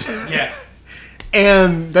disappointed. Yeah.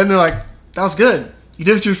 And then they're like, that was good. You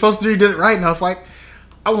did what you were supposed to do. You did it right. And I was like,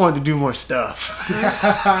 I wanted to do more stuff.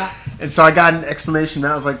 And so I got an explanation.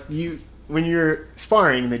 And I was like, when you're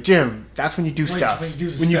sparring in the gym, that's when you do stuff.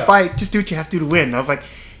 When you fight, just do what you have to do to win. And I was like,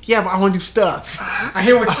 yeah, but I want to do stuff. I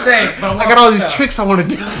hear what you're saying, but I got all these tricks I want to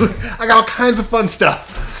do. I got all kinds of fun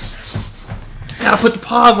stuff. Gotta put the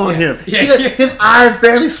paws on him. Yeah. His eyes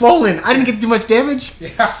barely swollen. I didn't get to do much damage.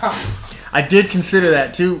 Yeah. I did consider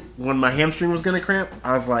that too. When my hamstring was gonna cramp,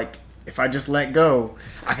 I was like, if I just let go,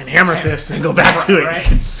 I can hammer fist and go back to it. Right.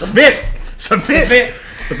 Submit.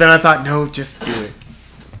 But then I thought, no, just do it.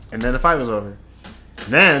 And then the fight was over. And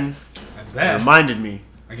then it reminded me.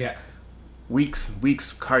 Okay. Weeks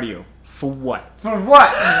of cardio. For what? For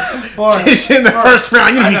what? In the first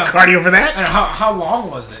round, you don't need cardio for that. And how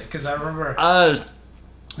long was it? Because I remember.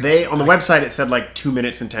 They on the website it said like 2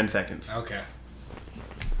 minutes and 10 seconds. Okay.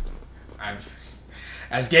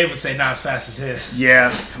 As Gabe would say, not as fast as his.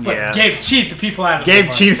 Yeah. But Gabe cheated the people out of the money.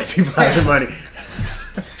 Gabe cheated the people out of the money.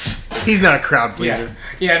 He's not a crowd pleaser.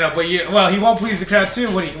 Yeah, no, but he won't please the crowd too.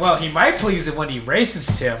 He might please it when he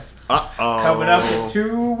races Tim. Uh-oh. Coming up in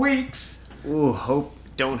 2 weeks. Ooh, hope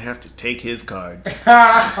don't have to take his card.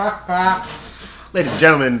 Ladies and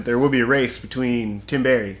gentlemen, there will be a race between Tim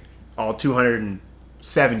Berry, all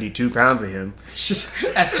 272 pounds of him.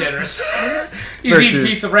 That's generous. He's eating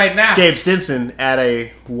pizza right now. Gabe Stinson at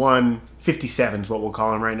a 157 is what we'll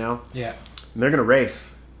call him right now. Yeah. And they're going to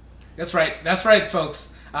race. That's right,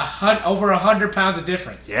 folks. Over 100 pounds of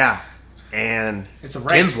difference. Yeah. And it's a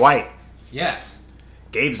race. Tim's white. Yes.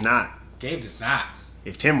 Gabe's not. Gabe is not.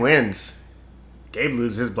 If Tim wins, Gabe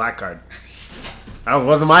loses his black card. That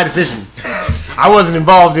wasn't my decision. I wasn't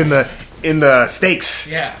involved in the stakes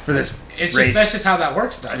for this race. That's just how that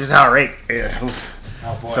works, though. That's just how it rates. Yeah.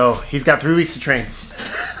 Oh, boy. So he's got 3 weeks to train.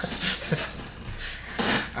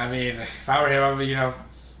 I mean, if I were him, I would,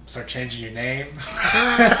 start changing your name.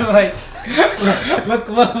 Like,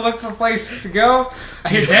 look for places to go. I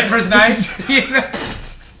hear Denver's nice.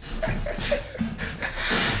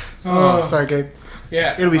 Oh, sorry, Gabe.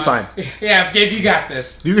 Yeah, it'll be fine. Yeah, Gabe, you got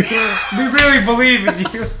this. We really believe in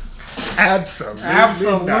you. Absolutely. Yeah.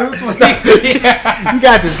 You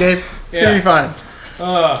got this, Gabe. It's gonna be fine.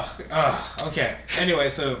 Okay. Anyway,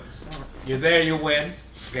 so you're there, you win.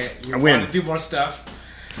 Okay, you win. Want to do more stuff.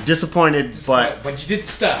 Disappointed, but you did the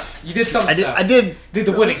stuff. You did some stuff. I did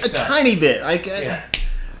the winning stuff. A tiny bit.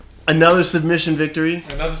 Another submission victory.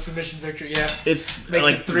 Another submission victory. Yeah. It's makes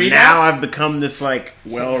like it 3 now. I've become this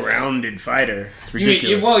well-rounded fighter. It's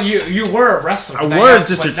ridiculous. You were a wrestler. I was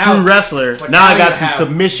just a true wrestler. Now I got some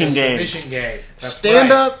submission game.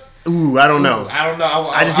 Stand up. Ooh, I don't know.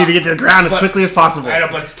 I just need to get to the ground as quickly as possible. I know,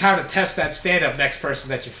 but it's time to test that stand-up next person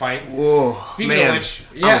that you fight. Whoa, Speaking of which,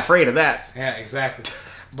 I'm afraid of that. Yeah, exactly.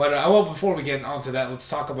 But before we get onto that, let's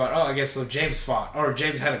talk about. I guess James fought, or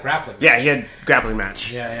James had a grappling match. Yeah, he had a grappling match.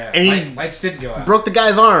 Yeah. And lights didn't go out. Broke the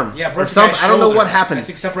guy's arm. Yeah, broke the guy's shoulder. I don't know what happened. I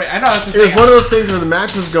think separate. I know. That's it was one of those things where the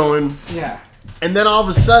match was going. Yeah. And then all of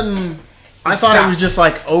a sudden, I thought it was just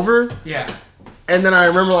over. Yeah. And then I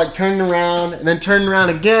remember turning around and then turning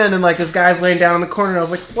around again, and this guy's laying down in the corner. And I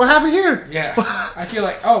was like, "What happened here?" Yeah. I feel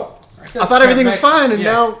like I thought everything was fine, and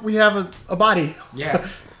now we have a body. Yeah.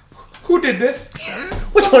 Who did this?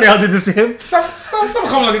 Which one of y'all did this to him? Some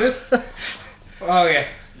come look at this. Oh yeah,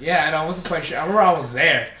 yeah. And I wasn't quite sure. I remember I was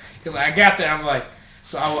there because I got there. I'm like,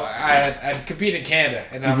 so I competed in Canada,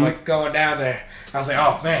 and I'm going down there. I was like,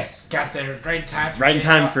 oh man, got there right in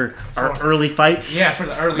time. For our early fights. Yeah, for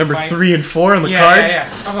the early Number fights. 3 and 4 on the card.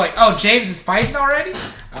 Yeah. I'm like, oh, James is fighting already.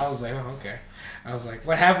 I was like, oh okay. I was like,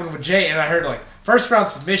 what happened with Jay? And I heard first round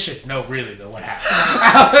submission. No, really though, what happened?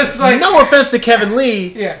 I was like, no offense to Kevin Lee.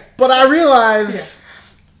 Yeah. But I realized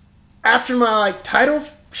after my title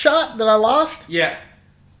shot that I lost. Yeah.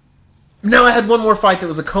 Now I had one more fight that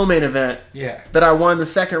was a co-main event. Yeah. That I won the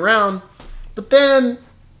second round, but then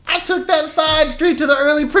I took that side straight to the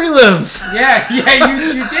early prelims. Yeah, you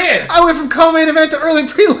did. I went from co-main event to early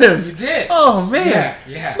prelims. You did. Oh man.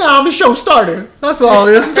 Yeah. No, I'm a show starter. That's all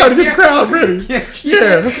it is. I'm trying to get the crowd ready. Yeah.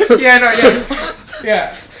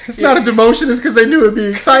 It's not a demotion. It's because they knew it'd be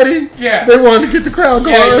exciting. Yeah. They wanted to get the crowd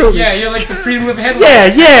going early. Yeah, you're like the prelim headline.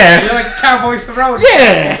 Yeah. You're like Cowboys the road.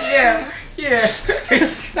 Yeah.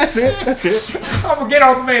 That's it. I'm gonna get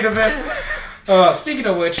on the main event. Speaking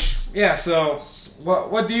of which, so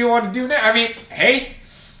what do you want to do now? I mean, hey,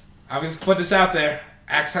 I was put this out there.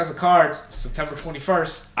 Axe has a card September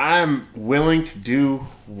 21st. I'm willing to do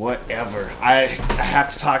whatever. I have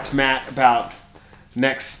to talk to Matt about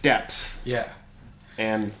next steps. Yeah.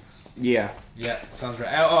 And yeah. Yeah, sounds right.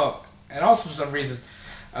 Oh, and also for some reason,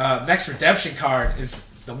 next redemption card is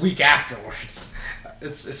the week afterwards.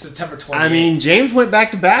 It's September 28th. I mean, James went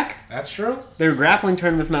back to back. That's true. They were grappling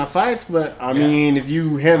tournaments, not fights. But I mean, if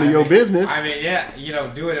you handle your business, I mean, yeah,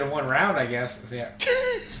 do it in one round, I guess. Yeah.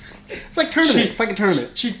 It's like tournament. It's like a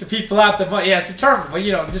tournament. Cheat the people out the money. Yeah, it's a tournament,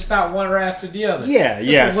 but just not one right after the other.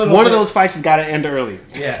 Yeah. One of those fights has got to end early.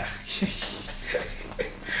 Yeah.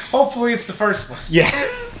 Hopefully, it's the first one. Yeah.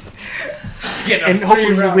 And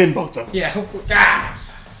hopefully you win both of them. Yeah. Hopefully. Ah!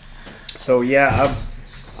 So yeah,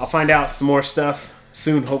 I'll find out some more stuff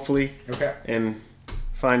soon, hopefully. Okay. And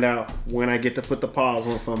find out when I get to put the pause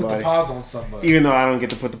on somebody. Put the pause on somebody. Even though I don't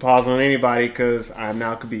get to put the pause on anybody because I'm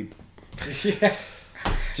now Khabib. Yeah.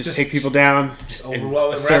 Just take people down. Just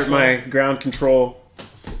overwhelming assert wrestling. my ground control.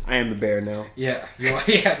 I am the bear now. Yeah.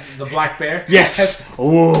 The black bear. Yes.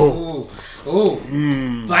 Ooh.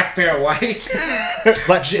 Black bear white.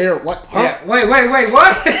 Black bear what? Huh? Yeah. Wait.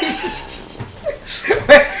 What?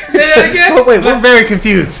 Say that again. Wait, we're very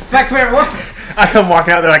confused. Black bear what? I come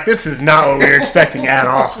walking out there like, this is not what we were expecting at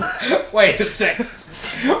all. Wait a second.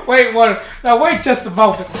 Wait just a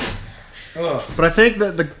moment. Ugh. But I think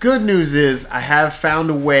that the good news is I have found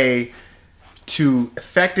a way to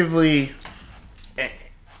effectively...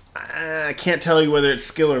 I can't tell you whether it's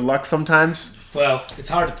skill or luck sometimes. Well, it's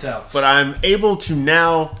hard to tell. But I'm able to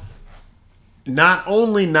now not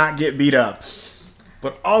only not get beat up,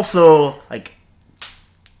 but also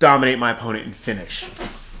dominate my opponent and finish.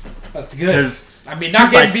 That's good. I mean,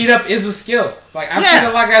 not getting beat up is a skill. I've seen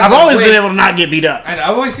a lot of guys. I've always been able to not get beat up. I know.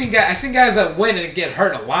 I've always seen guys that win and get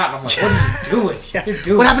hurt a lot. I'm like, what are you doing? Yeah. You're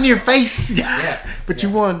doing. What happened to your face? Yeah. But you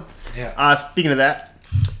won. Yeah. Speaking of that,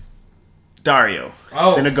 Dario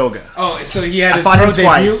Synagoga. Oh, so he had his pro debut?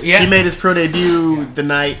 Twice. Yeah. He made his pro debut the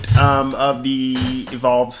night of the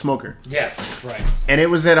Evolved Smoker. Yes, right. And it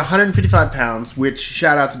was at 155 pounds, which,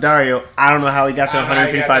 shout out to Dario. I don't know how he got to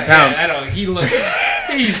 155 pounds. Yeah, I don't know.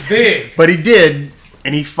 He's big. But he did.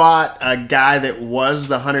 And he fought a guy that was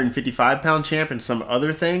the 155-pound champ and some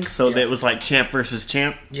other thing. So that was like champ versus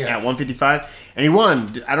champ at 155. And he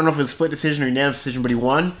won. I don't know if it was a split decision or unanimous decision, but he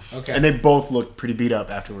won. Okay. And they both looked pretty beat up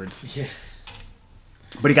afterwards. Yeah.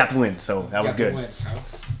 But he got the win, so that was good.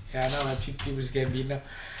 Yeah, I know, man. People just getting beaten up.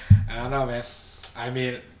 I don't know, man. I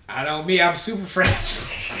mean, I know me. I'm super fragile.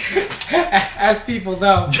 As people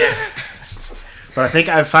know. But I think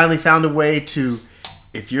I've finally found a way to,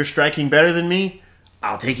 if you're striking better than me,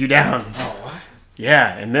 I'll take you down. Oh, what?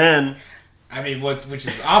 Yeah, and then... I mean, which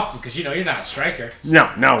is awful because you're not a striker. No.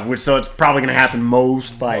 So it's probably going to happen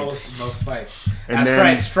most fights. Most fights. And That's then,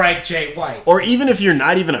 right. Strike Jay White. Or even if you're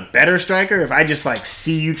not even a better striker, if I just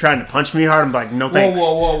see you trying to punch me hard, I'm like, no thanks.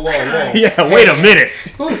 Whoa. Yeah, wait a minute.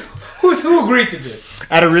 Who agreed to this?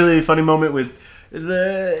 I had a really funny moment with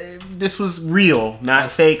this was real,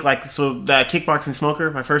 not fake. So the kickboxing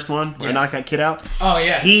smoker, my first one, where I knocked that kid out. Oh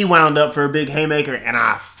yeah. He wound up for a big haymaker, and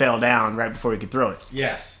I fell down right before he could throw it.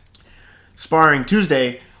 Yes. Sparring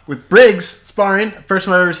Tuesday with Briggs. Sparring. First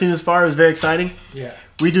time I've ever seen him spar. It was very exciting. Yeah.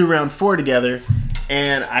 We do round 4 together,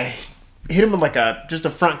 and I hit him with just a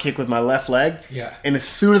front kick with my left leg. Yeah. And as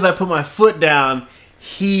soon as I put my foot down,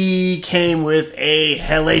 he came with a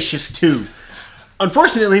hellacious 2.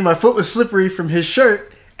 Unfortunately, my foot was slippery from his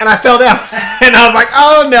shirt, and I fell down. And I was like,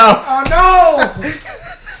 oh no.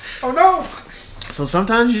 Oh no. So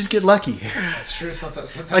sometimes you just get lucky. That's true.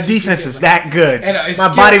 Sometimes my defense is that good.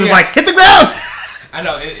 My body was like, hit the ground. I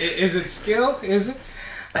know. Is it skill? Is it?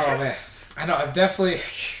 Oh man. I know. I've definitely.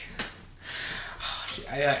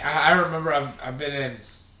 I remember I've been in.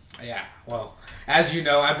 Yeah. Well, as you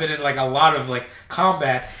know, I've been in a lot of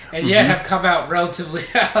combat, and yet have come out relatively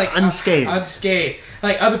unscathed.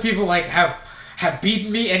 Other people have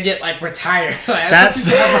beaten me and yet retired. That's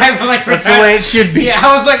the way it should be. Yeah,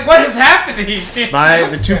 I was like, what is happening?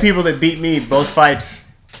 The 2 people that beat me, both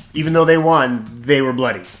fights, even though they won, they were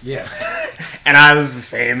bloody. Yeah. And I was the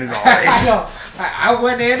same as always. I know. I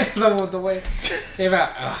went in the way came out.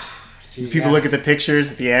 Oh, people look at the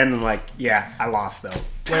pictures at the end and like, yeah, I lost though.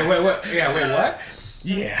 Wait, what? Yeah, wait, what?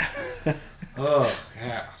 Yeah. Oh,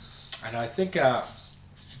 yeah. I know. I think,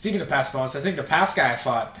 speaking of past opponents, I think the past guy I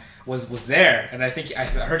fought was there, and I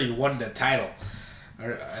heard he won the title.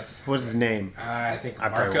 What's his name? I think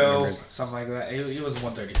Marco, something like that. He was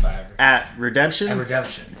 135. At Redemption? At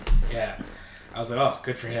Redemption, yeah. I was like, oh,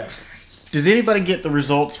 good for him. Does anybody get the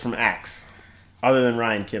results from Axe, other than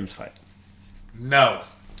Ryan Kim's fight? No.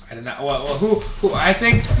 I don't know. Well, who? I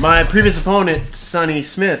think my previous opponent, Sonny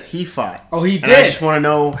Smith, he fought. Oh, he did. And I just want to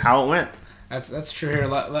know how it went. That's true. Here,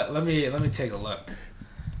 let me take a look.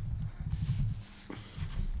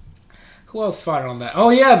 Who else fought on that? Oh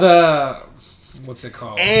yeah, what's it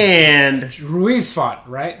called? And Ruiz fought,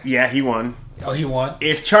 right? Yeah, he won. Oh, he won.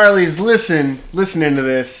 If Charlie's listening to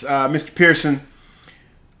this, Mr. Pearson,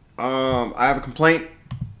 I have a complaint.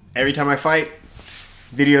 Every time I fight,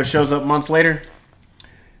 video shows up months later.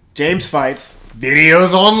 James fights,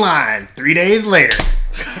 videos online 3 days later.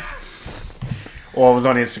 Well, it was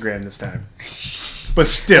on Instagram this time, but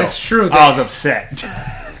still, that's true. I was upset.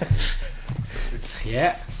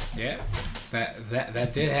 Yeah,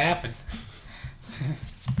 that did happen.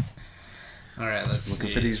 All right, let's see.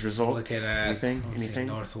 Looking for these results. Look at anything?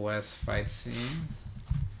 Northwest fight scene.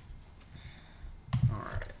 All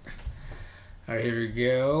right, here we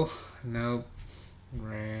go. Nope.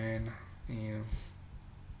 Ran. You.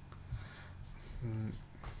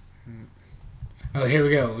 Oh, here we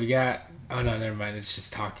go. We got. Oh no, never mind. It's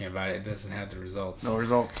just talking about it. It doesn't have the results. No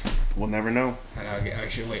results. We'll never know.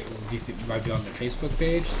 Actually, wait. Do you think it might be on their Facebook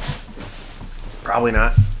page? Probably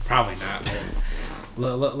not. Probably not.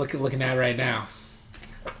 Looking at it right now.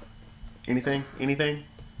 Anything?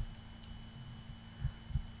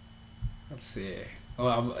 Let's see.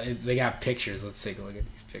 Well, they got pictures. Let's take a look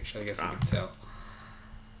at these pictures. I guess we can tell.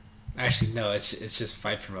 Actually, no. It's just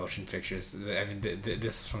fight promotion pictures. I mean,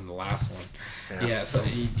 this is from the last one. Yeah. So,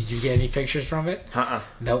 did you get any pictures from it?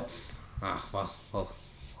 Nope. Oh, well.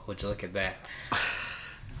 Would you look at that?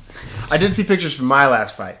 I did see pictures from my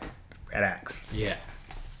last fight at Axe. Yeah.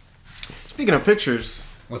 Speaking of pictures,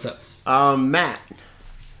 what's up? Matt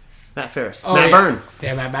Ferris, Matt Byrne.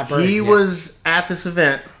 Yeah, Matt Byrne. He was at this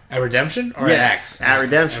event at Redemption or yes, at Axe? At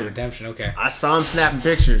Redemption. At Redemption. Okay. I saw him snapping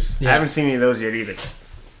pictures. Yeah. I haven't seen any of those yet either.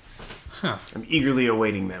 Huh. I'm eagerly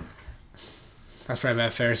awaiting them. That's right,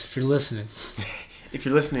 Matt Ferris. If you're listening,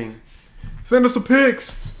 send us the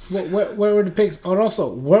pics. Where were the pics? Oh, and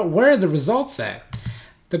also, where are the results at?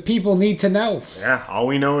 The people need to know. Yeah, all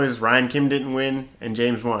we know is Ryan Kim didn't win and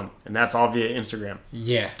James won, and that's all via Instagram.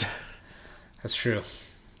 Yeah, that's true.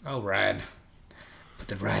 Oh, Ryan. But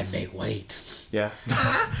did Ryan make weight? Yeah.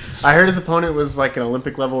 I heard his opponent was like an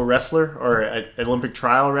Olympic level wrestler or an Olympic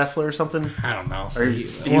trial wrestler or something. I don't know. Or he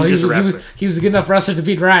was just a wrestler. He was a good enough wrestler to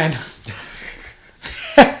beat Ryan.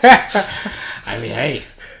 I mean, hey.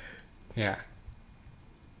 Yeah.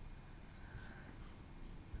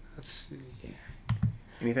 Let's see.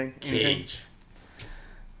 Anything? Cage.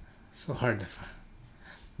 So hard to find.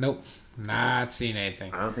 Nope. Not seeing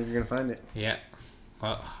anything. I don't think you're going to find it. Yeah.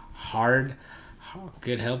 Well, hard.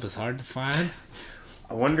 Good help is hard to find.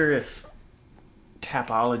 I wonder if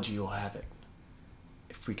Tapology will have it.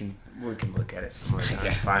 If we can look at it somewhere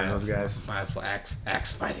and find those guys. Might as well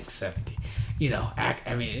Axe Fighting 70. You know,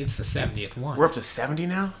 I mean, it's the 70th one. We're up to 70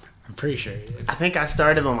 now? I'm pretty sure it is. I think I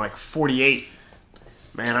started on like 48.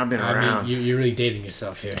 Man, I've been around. I mean, you're really dating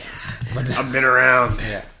yourself here. I've been around.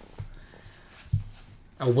 Yeah.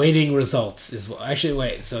 Awaiting results is what. Actually,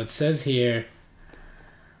 wait. So it says here.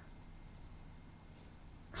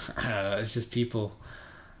 I don't know. It's just people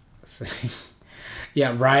saying.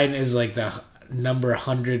 Yeah, Ryan is like the number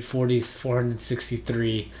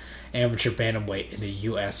 463 amateur bantamweight in the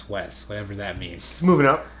U.S. West, whatever that means. It's moving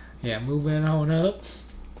up. Yeah, moving on up.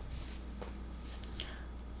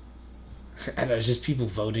 I know, it's just people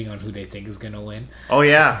voting on who they think is going to win. Oh,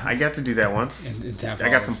 yeah. I got to do that once. In I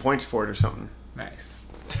got some points for it or something. Nice.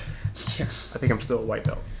 Yeah. I think I'm still a white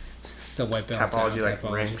belt. Still white belt. Tapology like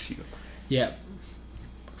ranks you. Yep.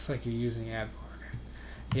 Looks like you're using AdBlocker.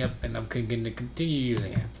 Yep, and I'm going to continue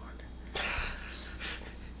using AdBlocker.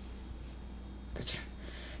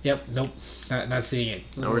 Yep, nope. Not seeing it.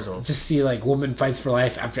 No results. Just see like woman fights for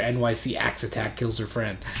life after NYC axe attack kills her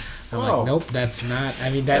friend. I'm like, nope, that's not. I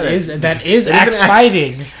mean, that is axe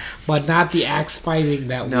fighting, but not the axe fighting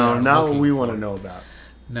that we are not what we want to know about.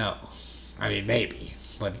 No, I mean maybe,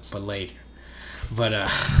 but later. But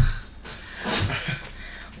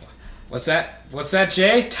what's that? What's that,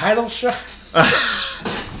 Jay? Title shot.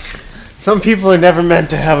 Some people are never meant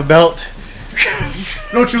to have a belt.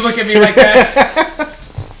 Don't you look at me like that.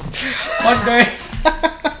 One day.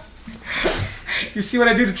 You see what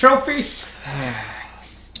I do to trophies?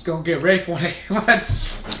 Gonna get ready for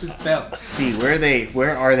this belt. Let's see,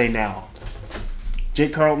 where are they now?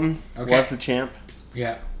 Jake Carlton was the champ.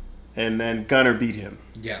 Yeah. And then Gunnar beat him.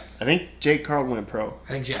 Yes. I think Jake Carlton went pro.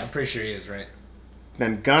 I'm pretty sure he is, right?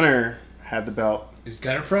 Then Gunnar had the belt. Is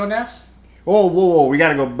Gunnar pro now? Whoa. We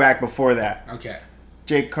gotta go back before that. Okay.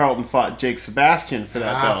 Jake Carlton fought Jake Sebastian for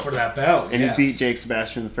that belt. For that belt, and he beat Jake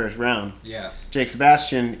Sebastian in the first round. Yes. Jake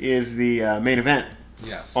Sebastian is the main event.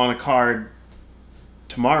 Yes. On a card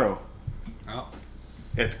tomorrow. Oh.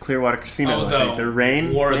 At the Clearwater Casino, I think. The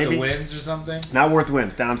Rain, War maybe? of the Winds or something? Not War of the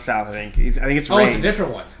Winds, down south, I think. I think it's Rain. Oh, it's a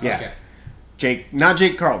different one. Yeah. Okay. Not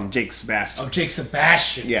Jake Carlton, Jake Sebastian. Oh, Jake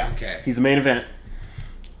Sebastian. Yeah. Okay. He's the main event.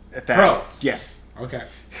 At that. Pro. Yes. Okay.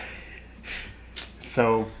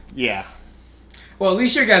 So, yeah. Well, at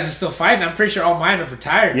least your guys are still fighting. I'm pretty sure all mine have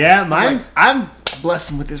retired. Yeah, mine. I'm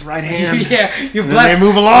blessing with his right hand. Yeah, you're blessed. They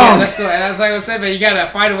move along. Yeah, that's like I said, man. You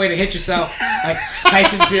gotta find a way to hit yourself. Like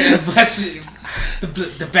Tyson Fury,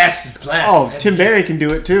 the best is blessed. Oh, Tim Barry can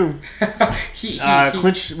do it too. he.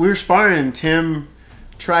 Clinch. We were sparring, and Tim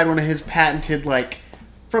tried one of his patented, like,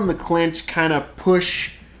 from the clinch kind of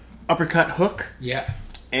push uppercut hook. Yeah.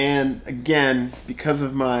 And again, because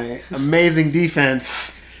of my amazing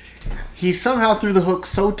defense, he somehow threw the hook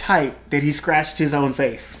so tight that he scratched his own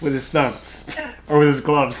face with his thumb. Or with his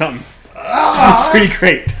glove, something. It was pretty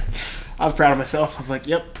great. I was proud of myself. I was like,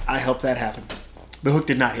 yep, I helped that happen. The hook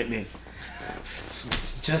did not hit me.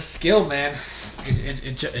 Just skill, man.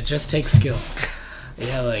 It just takes skill.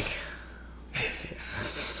 Yeah, like...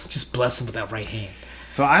 Just bless him with that right hand.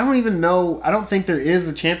 So I don't even know... I don't think there is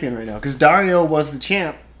a champion right now. Because Dario was the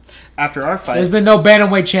champ after our fight. There's been no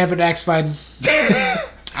bantamweight champ at X fighting.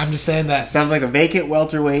 I'm just saying that. Sounds like a vacant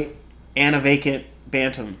welterweight and a vacant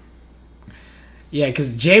bantam. Yeah,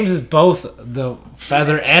 because James is both the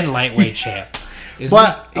feather and lightweight champ.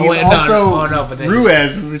 But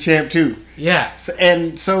Ruiz is the champ too. Yeah. So,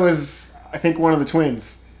 and so is, I think, one of the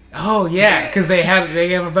twins. Oh, yeah, because they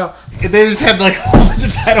gave him a belt. They just had like a whole bunch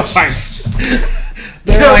of title fights.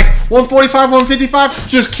 They're like, 145, 155,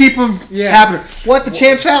 just keep them happening. What, the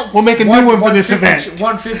champ's out? We'll make a new one for this event.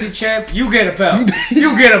 150 champ, you get a belt.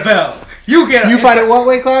 You get a belt. You fight at what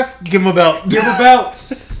weight class? Give him a belt. Give him a belt.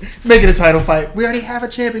 Make it a title fight. We already have a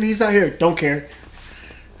champion. He's not here. Don't care.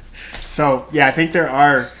 So, yeah, I think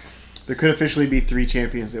there could officially be 3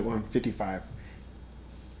 champions at 155.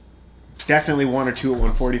 Definitely 1 or 2 at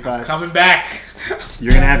 145. I'm coming back.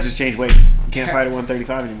 You're going to have to just change weights. You can't fight at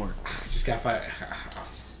 135 anymore. Just got to fight.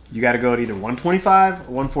 You got to go at either 125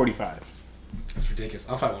 or 145. That's ridiculous.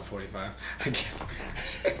 I'll fight 145.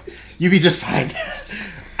 You'd be just fine.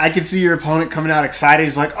 I can see your opponent coming out excited.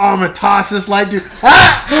 He's like, "Oh, I'm gonna toss this light dude.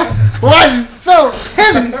 Ah, why so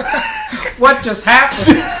heavy? What just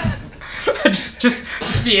happened? just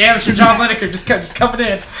the amateur John Lineker just coming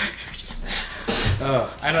in.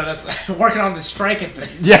 I know that's working on the striking thing.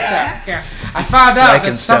 Yeah. I found out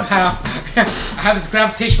that somehow I have this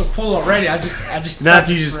gravitational pull already. I just now if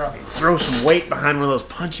you just throw some weight behind one of those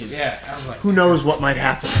punches. Yeah, I was like, who knows what might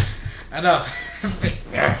happen? I know.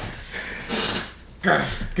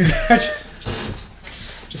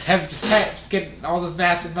 just getting all this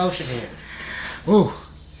massive motion here. Ooh.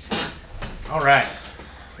 All right.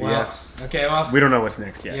 So, well, okay. Well, we don't know what's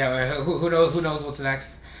next yet. Yeah. Who knows what's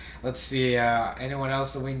next? Let's see. Anyone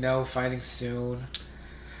else that we know fighting soon?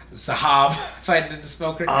 Sahab fighting in the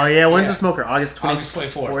Smoker. Oh yeah. When's the Smoker? August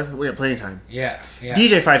 24th. We have plenty of time. Yeah.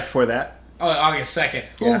 DJ fights before that. Oh, August 2nd.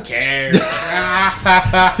 Who cares?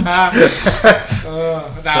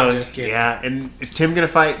 I'm just kidding. Yeah, and is Tim gonna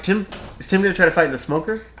fight? Is Tim gonna try to fight in the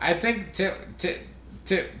Smoker? I think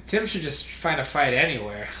Tim should just find a fight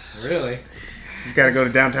anywhere. Really. He's got to go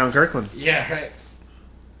to downtown Kirkland. Yeah, right.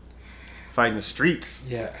 Fight in the streets.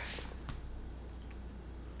 Yeah.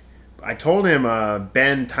 I told him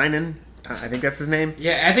Ben Tynan. I think that's his name.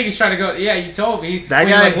 Yeah, I think he's trying to go. Yeah, you told me. That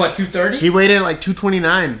guy, like, what, 230? He weighed in at like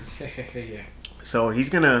 229. Yeah. So he's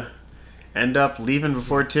going to end up leaving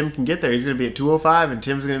before Tim can get there. He's going to be at 205, and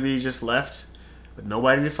Tim's going to be just left with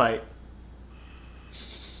nobody to fight.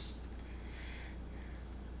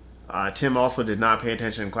 Tim also did not pay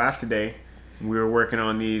attention in class today. We were working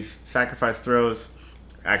on these sacrifice throws.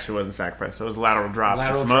 Actually, it wasn't sacrifice. So it was lateral drop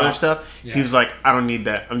and some other stuff. Yeah. He was like, I don't need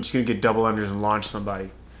that. I'm just going to get double unders and launch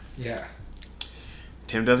somebody. Yeah.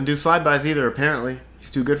 Tim doesn't do slide bys either, apparently.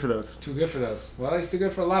 He's too good for those. Well, he's too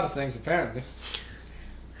good for a lot of things, apparently.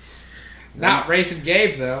 Not racing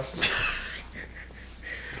Gabe, though.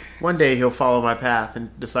 One day he'll follow my path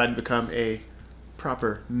and decide to become a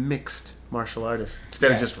proper mixed martial artist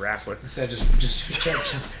instead of just wrestler. Instead of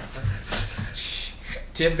just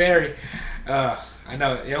Tim Barry. I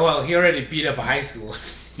know. Yeah, well, he already beat up a high school.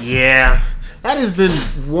 Yeah. That has been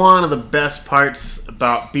one of the best parts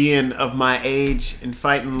about being of my age and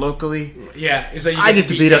fighting locally. Yeah. Is that I get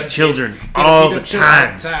to beat up children all the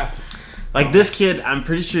time. Like this kid, I'm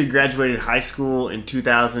pretty sure he graduated high school in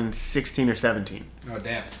 2016 or 17. Oh,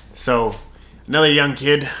 damn. So, another young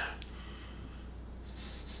kid.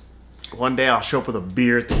 one day I'll show up with a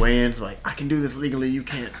beer at the weigh-ins. Like, I can do this legally, you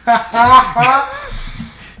can't.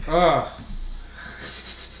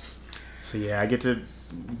 So yeah, I get to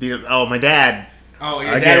be. Oh, my dad. Oh,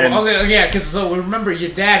 your dad. Okay, yeah, because so remember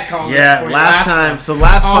your dad called. Yeah, last time. So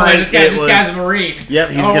last fight, this guy's a Marine. Yep,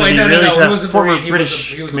 he's gonna be really tough. He was a former Marine.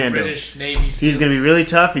 British he was commando. a British Navy SEAL. He's gonna be really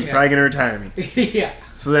tough. He's probably gonna retire me. Yeah.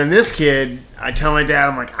 So then this kid, I tell my dad,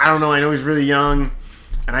 I'm like, I don't know. I know he's really young,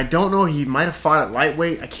 and I don't know. He might have fought at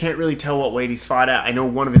lightweight. I can't really tell what weight he's fought at. I know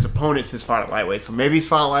one of his opponents has fought at lightweight, so maybe he's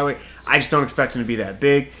fought at lightweight. I just don't expect him to be that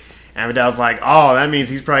big. And my dad was like, oh, that means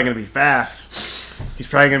he's probably gonna be fast. He's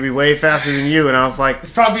probably going to be way faster than you. And I was like...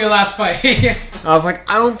 It's probably your last fight. I was like,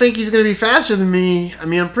 I don't think he's going to be faster than me. I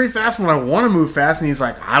mean, I'm pretty fast when I want to move fast. And he's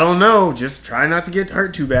like, I don't know. Just try not to get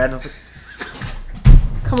hurt too bad. And I was like,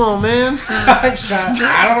 come on, man.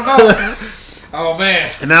 I don't know. Oh,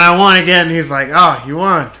 man. And then I won again. And he's like, oh, you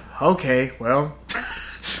won. Okay, well...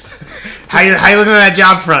 how you looking at that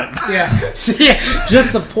job front? Yeah.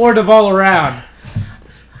 Just supportive all around.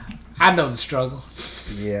 I know the struggle.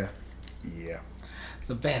 Yeah.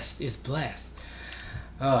 The best is blessed.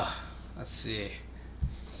 Let's see.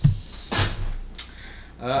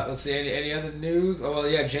 Any other news? Oh well,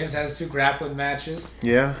 yeah. James has 2 grappling matches.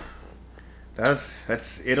 Yeah,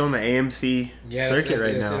 that's it on the AMC circuit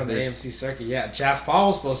right now. That's it on the AMC circuit. Yeah, Jaspal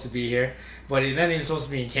was supposed to be here, but then he was supposed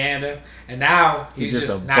to be in Canada, and now he's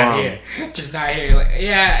just not here. Just not here. You're like,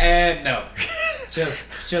 yeah, and no.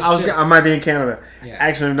 I might be in Canada. Yeah.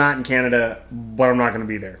 Actually, I'm not in Canada, but I'm not going to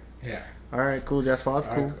be there. Yeah. All right, cool, Jaspal. That's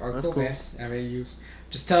cool. That's cool, man. I mean, you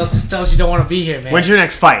just tell us you don't want to be here, man. When's your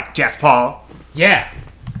next fight, Jaspal? Yeah,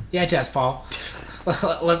 Jaspal.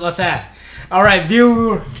 Let's ask. All right,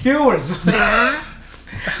 viewers.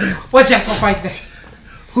 What's Jaspal fight next?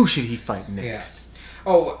 Who should he fight next? Yeah.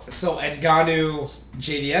 Oh, so Ngannou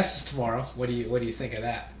JDS is tomorrow. What do you think of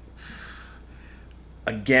that?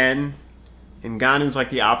 Again, Ngannou's like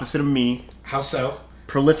the opposite of me. How so?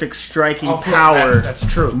 Prolific striking power. That's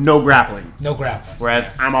true. No grappling. No grappling. Whereas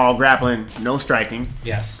I'm all grappling, no striking.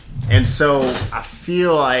 Yes. And so I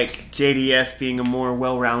feel like JDS being a more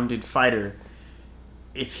well-rounded fighter,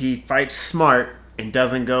 if he fights smart and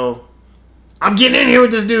doesn't go, I'm getting in here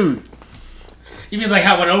with this dude. You mean like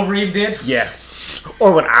how what Overeem did? Yeah.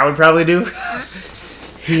 Or what I would probably do.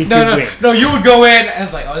 No, you would go in and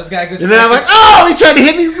it's like, oh, this guy good striker. And then I'm like, oh, he tried to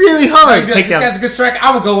hit me really hard. Like, this guy's a good striker.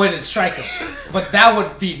 I would go in and strike him. But that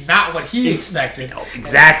would be not what he expected. No,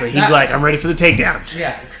 exactly. He'd be like, I'm ready for the takedown.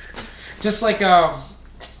 Yeah. Just like, I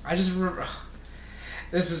just remember,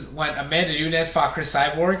 this is when Amanda Nunes fought Chris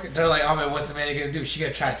Cyborg. They're like, oh man, what's Amanda going to do? She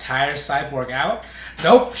going to try to tire Cyborg out?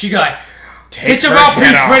 Nope. She going to get your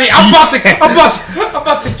mouthpiece ready. I'm about to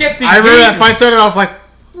get these. I remember that fight started and I was like,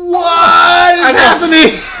 what is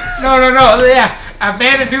happening? No. Yeah.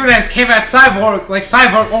 Amanda Nunes came at Cyborg like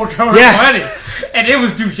Cyborg owed her money. And it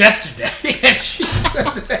was due yesterday.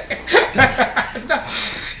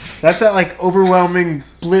 That's that like overwhelming,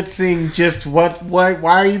 blitzing, just why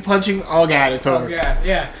are you punching? Oh god, it's over.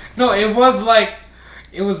 Yeah. No, it was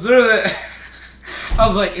literally, I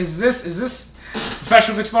was like, is this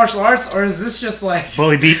professional mixed martial arts or is this just like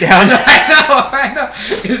bully beatdown? I know.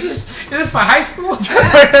 Is this my high school?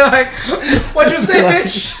 Like, what'd you say,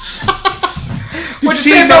 bitch? Did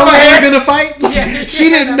she know they were gonna fight? Yeah, she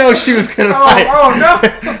didn't know she was gonna fight. Oh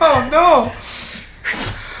no!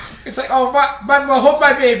 It's like, oh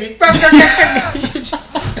my baby.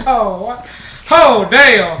 Oh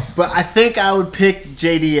damn! But I think I would pick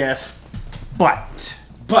JDS, but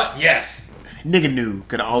yes, Ngannou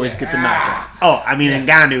could always get the knockout. Oh, I mean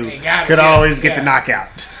Ngannou could always get the knockout.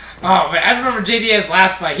 Oh man, I remember JDS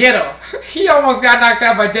last fight. He almost got knocked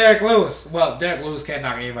out by Derek Lewis. Well, Derek Lewis can't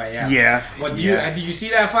knock anybody out. Yeah. Well, did you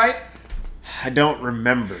see that fight? I don't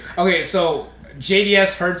remember. Okay, so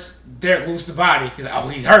JDS hurts Derek Lewis the body. He's like, oh,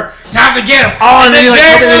 he's hurt. Time to get him. Oh, and then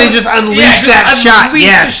he just unleashed that shot.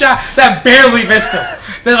 Yes. The shot that barely missed him.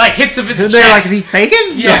 That like hits him in the chest. They're like, is he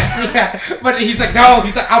faking? Yeah. But he's like, no.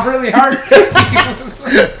 He's like, I'm really hurt.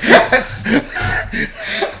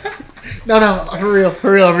 No,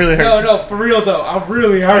 for real, I'm really hurt. No, for real though, I'm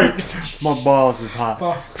really hurt. My balls is hot.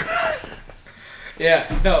 Yeah,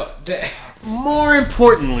 no. More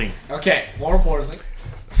importantly.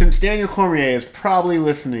 Since Daniel Cormier is probably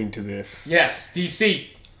listening to this. Yes, DC.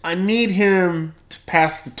 I need him to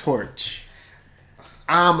pass the torch.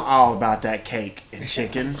 I'm all about that cake and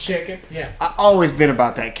chicken. Yeah. I've always been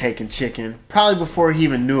about that cake and chicken. Probably before he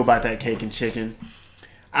even knew about that cake and chicken.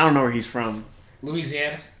 I don't know where he's from.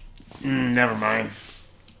 Louisiana. Never mind.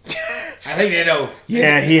 I think they know.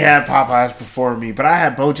 Yeah, he had Popeyes before me, but I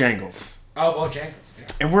had Bojangles. Oh, Bojangles. Yeah.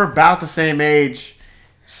 And we're about the same age,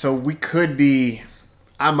 So we could be.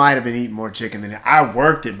 I might have been eating more chicken than I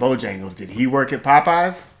worked at Bojangles. Did he work at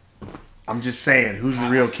Popeyes? I'm just saying, who's the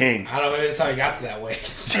real king? I don't know. Maybe that's how he got to that weight.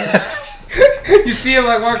 You see him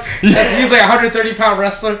like walk. He's like a 130-pound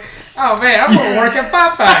wrestler. Oh man, I'm gonna work at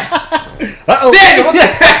Popeyes. Uh-oh. Daniel, what the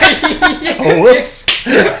heck? Oh, whoops.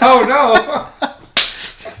 Oh no.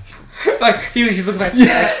 Like he's looking like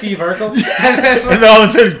Steve Urkel. And all of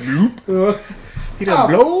a sudden, nope. He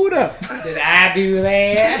done blowed up. Did I do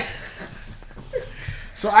that?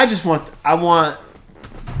 So I want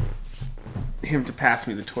him to pass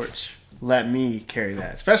me the torch. Let me carry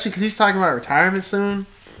that. Especially because he's talking about retirement soon.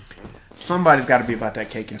 Somebody's got to be about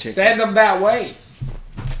that cake and chicken. Send him that way.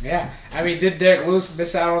 Yeah. I mean, did Derek Lewis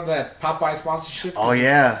miss out on that Popeye sponsorship? Oh,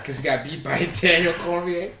 yeah. Because he got beat by Daniel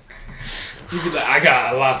Cormier? He'd be like, I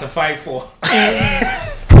got a lot to fight for.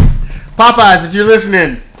 Popeyes, if you're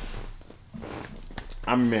listening,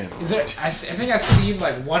 I'm a man. Is there? I think I've seen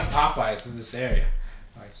like one Popeyes in this area.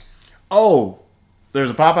 Oh,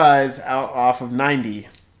 there's a Popeyes out off of 90.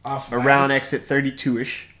 Around exit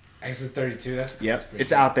 32-ish. Exit 32, that's it's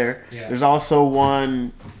cool. Out there. Yeah. There's also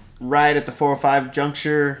one right at the 405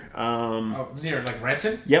 juncture. Near like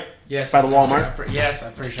Renton? Yep. Yes. By the Walmart. I'm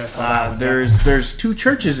pretty sure I saw that. There's 2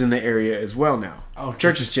 churches in the area as well now. Oh,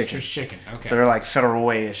 Church's Chicken. Church Chicken, okay. They're like Federal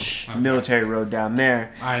Way-ish, military road down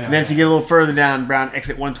there. I know. And then if you get a little further down, around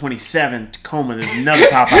exit 127, Tacoma, there's another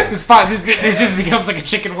Popeyes. This just becomes like a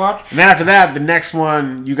chicken walk. And then after that, the next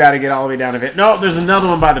one, you got to get all the way down to it. No, there's another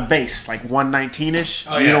one by the base, like 119-ish.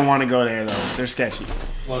 Oh, yeah. You don't want to go there, though. They're sketchy.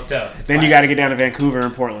 Well, then you got to get down to Vancouver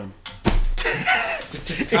and Portland.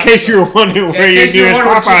 In case you were wondering where your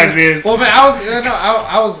nearest Popeyes is. Well, man,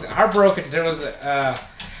 I was heartbroken. There was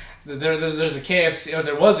there's a KFC, or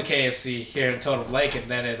there was a KFC here in Totem Lake, and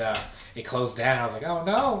then it closed down. I was like, oh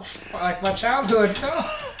no, like my childhood, no.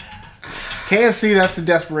 KFC, that's the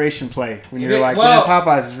desperation play when you're like, man,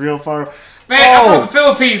 Popeyes is real far. Man, I'm from the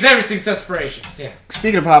Philippines. Everything's desperation. Yeah.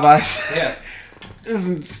 Speaking of Popeyes, yes, this is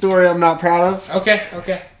a story I'm not proud of. Okay.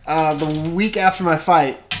 The week after my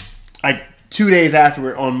fight, like 2 days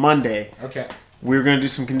afterward, on Monday, we were gonna do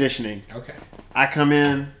some conditioning. Okay. I come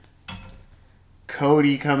in.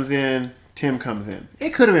 Cody comes in, Tim comes in.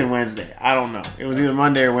 It could have been Wednesday. I don't know. It was either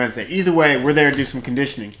Monday or Wednesday. Either way, we're there to do some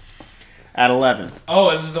conditioning at 11.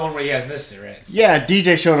 Oh, this is the one where you guys missed it, right? Yeah,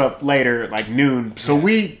 DJ showed up later, like noon. So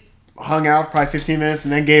we hung out for probably 15 minutes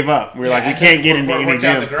and then gave up. We were like, we can't get into any gym. Worked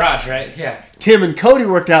out in the garage, right? Yeah. Tim and Cody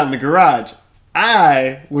worked out in the garage.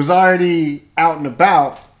 I was already out and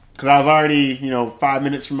about because I was already, 5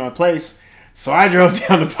 minutes from my place. So I drove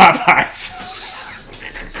down to Popeyes.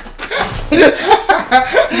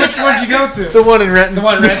 Which one did you go to? The one in Renton. The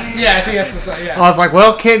one in Renton? Yeah, I think that's the yeah. I was like,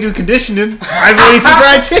 well, can't do conditioning. I will eat some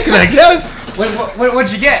fried chicken, I guess.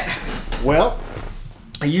 What'd you get? Well,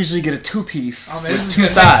 I usually get a 2-piece with 2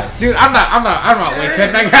 good. thighs. Dude, I'm not weight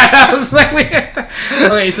cutting. I was like,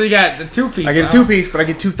 okay, so you got the 2-piece. I get a 2-piece, but I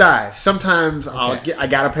get 2 thighs. Sometimes I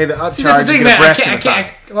gotta pay the upcharge to get a breast and a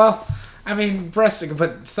thigh. Well, I mean, breast,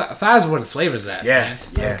 but thighs are where the flavor's at. Yeah, man.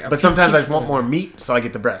 Yeah. Like, but sometimes I just want more meat, so I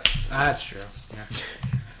get the breast. That's true. Yeah.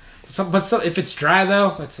 But if it's dry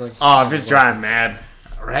though, it's like. Oh, if it's dry, I'm mad.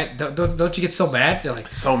 Right? Don't you get so mad? You're like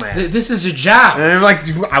so mad. This is your job. And they're like,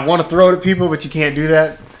 I want to throw it at people, but you can't do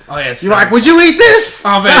that. Oh yeah, you're like, would you eat this?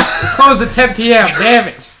 Oh man, close at 10 p.m. Damn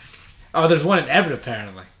it. Oh, there's one in Everett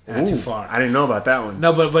apparently. Not too far. I didn't know about that one.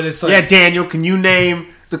 No, but it's like. Yeah, Daniel, can you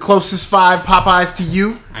name the closest 5 Popeyes to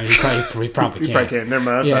you? I mean, he probably can. He probably can. Never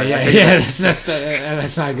mind. Yeah.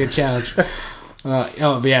 That's not a good challenge. But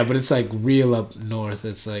it's like real up north.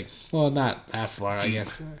 It's like, well, not that far, I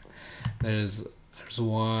guess. There's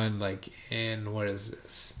one like in, what is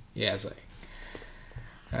this? Yeah, it's like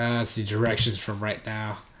let's see directions from right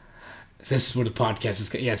now. This is where the podcast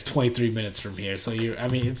is. Yeah, it's 23 minutes from here. So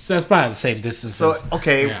that's probably the same distance. So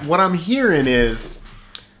what I'm hearing is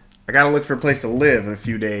I gotta look for a place to live in a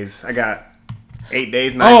few days. I got 8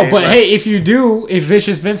 days, 9 days. Oh, but left. Hey, if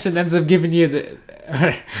Vicious Vincent ends up giving you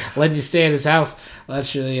letting you stay at his house, well,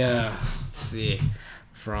 that's really let's see,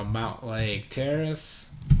 from Mount Lake Terrace.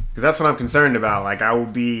 Because that's what I'm concerned about. Like,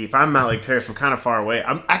 if I'm Mount Lake Terrace, I'm kind of far away.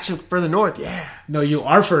 I'm actually further north, yeah. No, you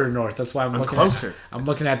are further north. That's why I'm looking closer. I'm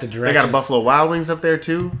looking at the directions. They got a Buffalo Wild Wings up there,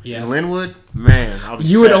 too. Yes. In Linwood. Man, I'll be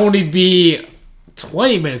You would only be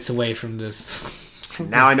 20 minutes away from this.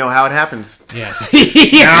 Now I know how it happens. Yes.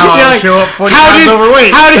 Now I'll show up 40 pounds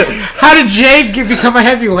overweight. How did Jade become a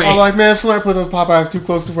heavyweight? I'm like, man, somebody put those Popeyes too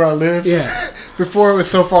close to where I lived. Yeah. Before it was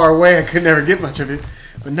so far away, I could never get much of it.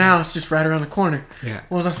 But now it's just right around the corner. Yeah.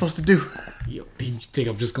 What was I supposed to do? You think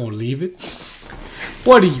I'm just going to leave it?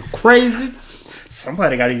 What are you, crazy?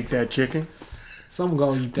 Somebody got to eat that chicken. Someone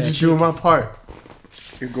gonna eat that. Just doing my part.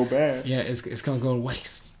 It'll go bad. Yeah, it's gonna go to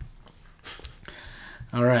waste.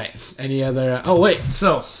 All right. Any other? Oh wait.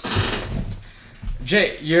 So,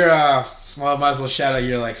 Jay, you're well, I might as well shout out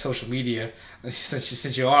your like social media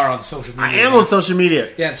since you are on social media. I am on social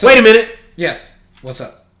media. Yeah. So, wait a minute. Yes. What's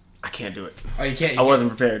up? I can't do it. Oh, you can't. I wasn't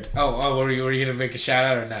prepared. Oh, were you gonna make a shout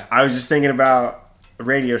out or not? I was just thinking about a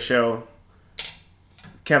radio show.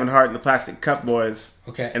 Kevin Hart and the Plastic Cup Boys.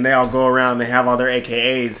 Okay. And they all go around. They have all their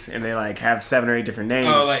AKAs, and they like have 7 or 8 different names.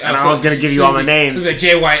 And I was gonna give you all my names. So like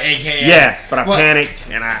JY AKA. Yeah, but I panicked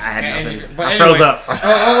and I had nothing. I froze up.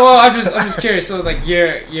 Well, I'm just curious. So like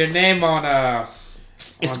your name on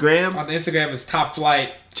Instagram on the Instagram is Top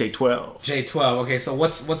Flight J12. J12. Okay, so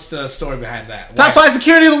what's the story behind that? Top Flight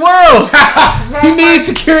Security of the world. He needs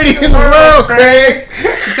security in the world, Craig.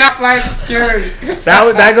 Top Flight Security.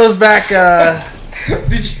 That goes back.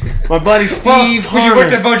 Did you? My buddy Steve Harmon. You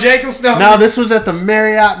worked at Bojangles? No, this was at the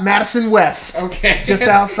Marriott Madison West. Okay. Just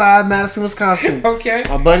outside Madison, Wisconsin. Okay.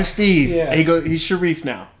 My buddy Steve. Yeah. He's Sharif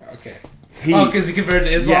now. Okay. Because he converted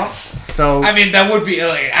to Islam? Yes. So I mean, that would be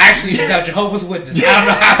like, actually, he's now Jehovah's Witness. I don't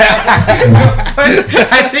know how that works.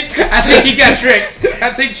 But I think he got tricked.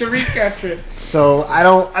 I think Sharif got tricked. So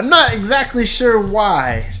I'm not exactly sure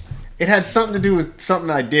why. It had something to do with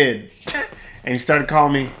something I did. And he started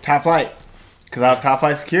calling me Top Flight. Because I was Top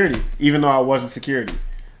Flight Security. Even though I wasn't security.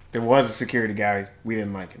 There was a security guy. We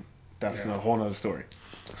didn't like him. That's a whole nother story.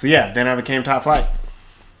 So yeah, then I became Top Flight.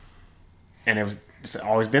 And it's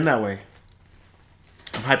always been that way.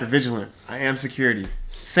 I'm hyper vigilant. I am security.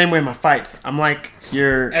 Same way in my fights. I'm like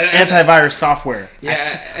your antivirus software. Yeah,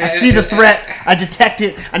 I see the threat. I detect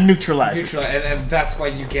it. I neutralize it. And that's why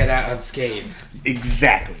you get out unscathed.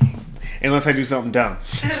 Exactly. Unless I do something dumb.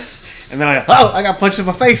 And then I got punched in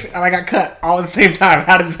my face and I got cut all at the same time.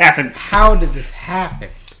 How did this happen? How did this happen?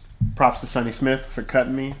 Props to Sonny Smith for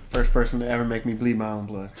cutting me. First person to ever make me bleed my own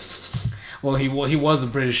blood. Well, he was a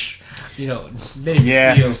British, Navy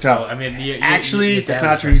SEAL. So I mean, actually, that's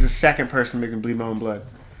not true. He's the second person to make me bleed my own blood.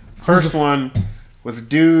 First one was a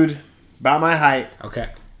dude about my height. Okay.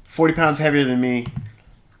 40 pounds heavier than me.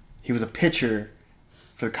 He was a pitcher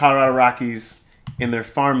for the Colorado Rockies in their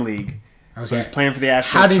farm league. Okay. So he was playing for the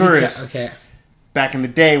Asheville Tourists. Okay. Back in the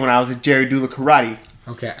day when I was at Jerry Dula Karate.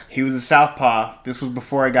 Okay. He was a southpaw. This was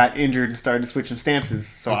before I got injured and started switching stances.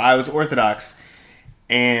 So I was orthodox.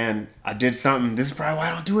 And I did something. This is probably why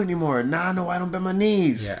I don't do it anymore. Now I know why I don't bend my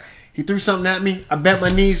knees. Yeah. He threw something at me. I bent my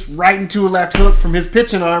knees right into a left hook from his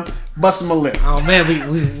pitching arm, busted my lip. Oh man,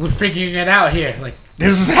 we're figuring it out here. Like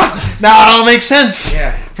this is how now it all makes sense.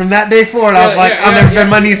 Yeah. From that day forward, I was like, I'll never bend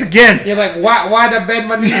my knees again. You're like, why did I bend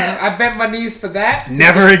my knees? I bent my knees for that.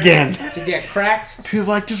 Never again. To get cracked. People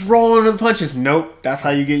like just roll under the punches. Nope, that's how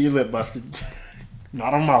you get your lip busted.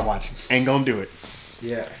 Not on my watch. Ain't gonna do it.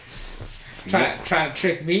 Yeah. Trying to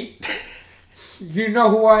trick me. You know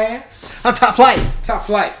who I am? I'm Top Flight. Top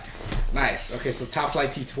Flight. Nice. Okay, so Top Flight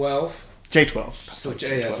T12. J12. So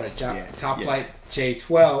that's right. Top Flight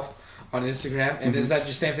J12 on Instagram, and is that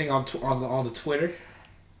your same thing on the Twitter?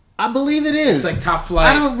 I believe it is. It's like Top Flight.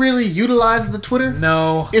 I don't really utilize the Twitter.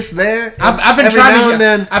 No, it's there. I've been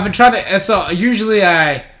trying to. So usually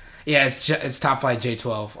it's Top Flight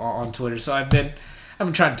J12 on Twitter. So I've been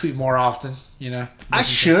trying to tweet more often. I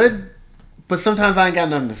should. But sometimes I ain't got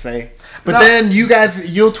nothing to say. But then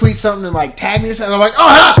you'll tweet something and like tag me or something. I'm like,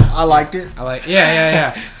 I liked it.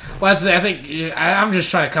 Yeah. Well, I think I'm just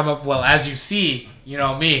trying to come up. Well, as you see,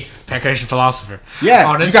 me, Pancreation Philosopher.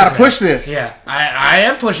 Yeah, you got to push this. Yeah, I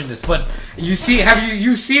am pushing this. But have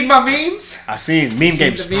you seen my memes? I've seen meme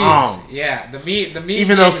game strong. Memes. Yeah, the meme.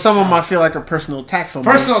 Even though some of them I feel like are personal attacks on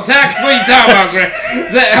personal attacks. What are you talking about, Greg?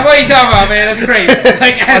 What are you talking about, man? That's crazy.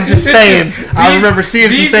 Like, I'm just saying. I remember seeing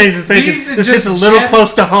some things and thinking this hits a little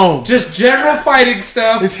close to home. Just general fighting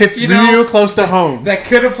stuff. This hits real close to home. That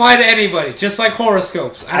could apply to anybody, just like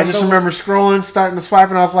horoscopes. I just remember scrolling, starting to swipe,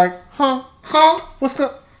 and I was like, Huh? What's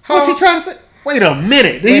he trying to say? Wait a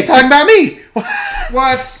minute. He's talking about me.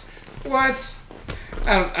 What?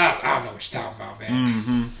 I don't know what you're talking about,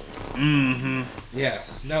 man. Mm-hmm.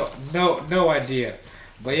 Yes. No idea.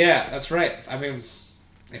 But yeah, that's right. I mean,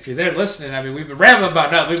 if you're there listening, we've been rambling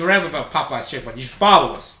about Popeye's Chick, but you should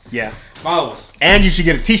follow us. Yeah. Follow us. And you should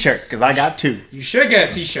get a t-shirt, because I got 2. You should get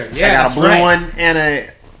a t-shirt. Yeah, I got a blue one and a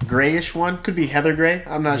grayish one. Could be heather gray.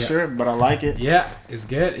 I'm not sure, but I like it. Yeah, it's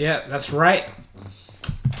good. Yeah, that's right.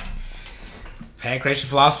 Pancreation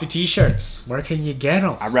Philosophy t-shirts. Where can you get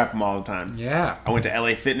them? I rep them all the time. Yeah. I went to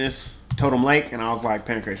LA Fitness, Totem Lake, and I was like,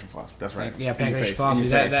 Pancreation Philosophy. That's right. Yeah, Pancreation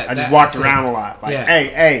Philosophy. I just walked around a lot. Like,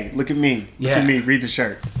 hey, look at me. Look at me. Read the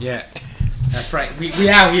shirt. Yeah. That's right. We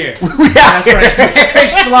out here. We out That's right.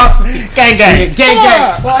 Pancreation philosophy. Gang, gang. Gang.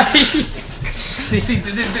 You see,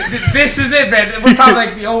 this is it, man. We're probably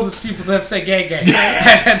like the oldest people to have said gang. At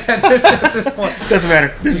this point. Doesn't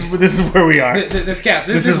matter. This is where we are. This counts.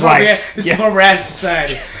 This is where life. This is where we're at in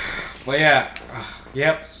society. Well, yeah.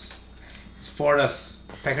 Yep. Support us.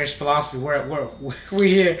 Pancreation philosophy.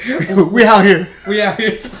 We here. We out here. We out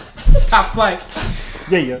here. Top flight.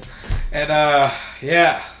 Yeah. And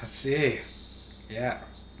yeah. Let's see. Yeah.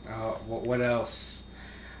 What else?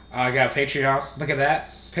 I got Patreon. Look at that.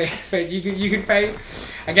 You can pay.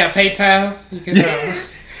 I got PayPal. You can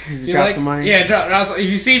drop some money. Yeah, drop. If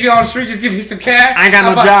you see me on the street, just give me some cash. I ain't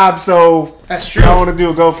got no job, so that's true. I want to do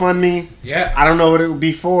a GoFundMe. Yeah. I don't know what it would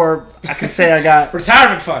be for. I can say I got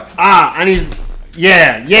retirement fund. I need.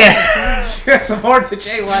 Yeah. Support the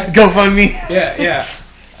JY. GoFundMe. Yeah.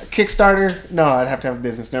 Kickstarter? No, I'd have to have a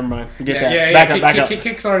business. Never mind. Forget that. Yeah. Back up.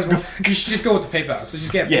 Kickstarter's you should just go with the PayPal. So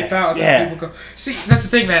just get PayPal. Yeah. People go. See, that's the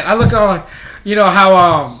thing, man. I look on,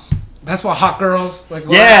 how that's why hot girls they'll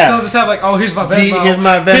just have like, oh, here's my Venmo. Here's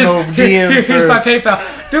my Venmo DM. Here's my PayPal,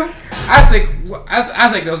 dude. I think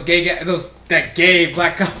that gay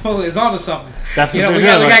black couple is onto something. That's what we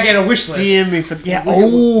gotta get a wish list. DM me for I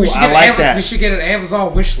like that. We should get an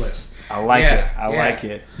Amazon wish list. I like it. I like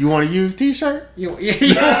it. You want to use T-shirt? Gotta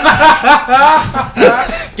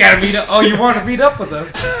meet up. Oh, you want to meet up with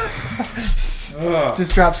us?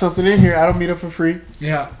 Just drop something in here. I don't meet up for free.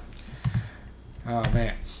 Yeah. Oh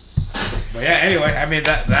man. But yeah. Anyway, I mean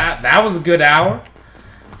that was a good hour.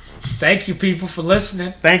 Thank you, people, for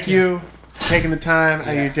listening. Thank you for taking the time out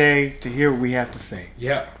of your day to hear what we have to say.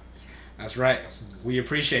 Yeah, that's right. We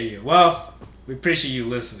appreciate you. Well. We appreciate you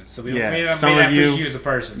listening. So we may not appreciate you as a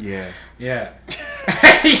person. Yeah. Yeah.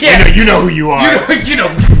 You know who you are. You know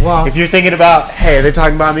who you are. If you're thinking about, hey, they're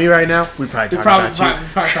talking about me right now, we probably talking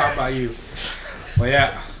about you. Well,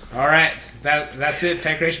 yeah. All right. That's it.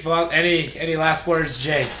 Pancreation philosophy. Any last words,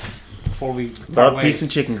 Jay? Before we love, peace,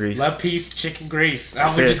 and chicken grease. Love, peace, chicken grease.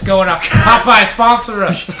 We're just going up. Popeye, sponsor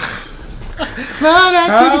us. Love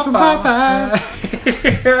that chicken from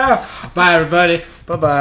Popeyes. Bye, everybody. Bye-bye.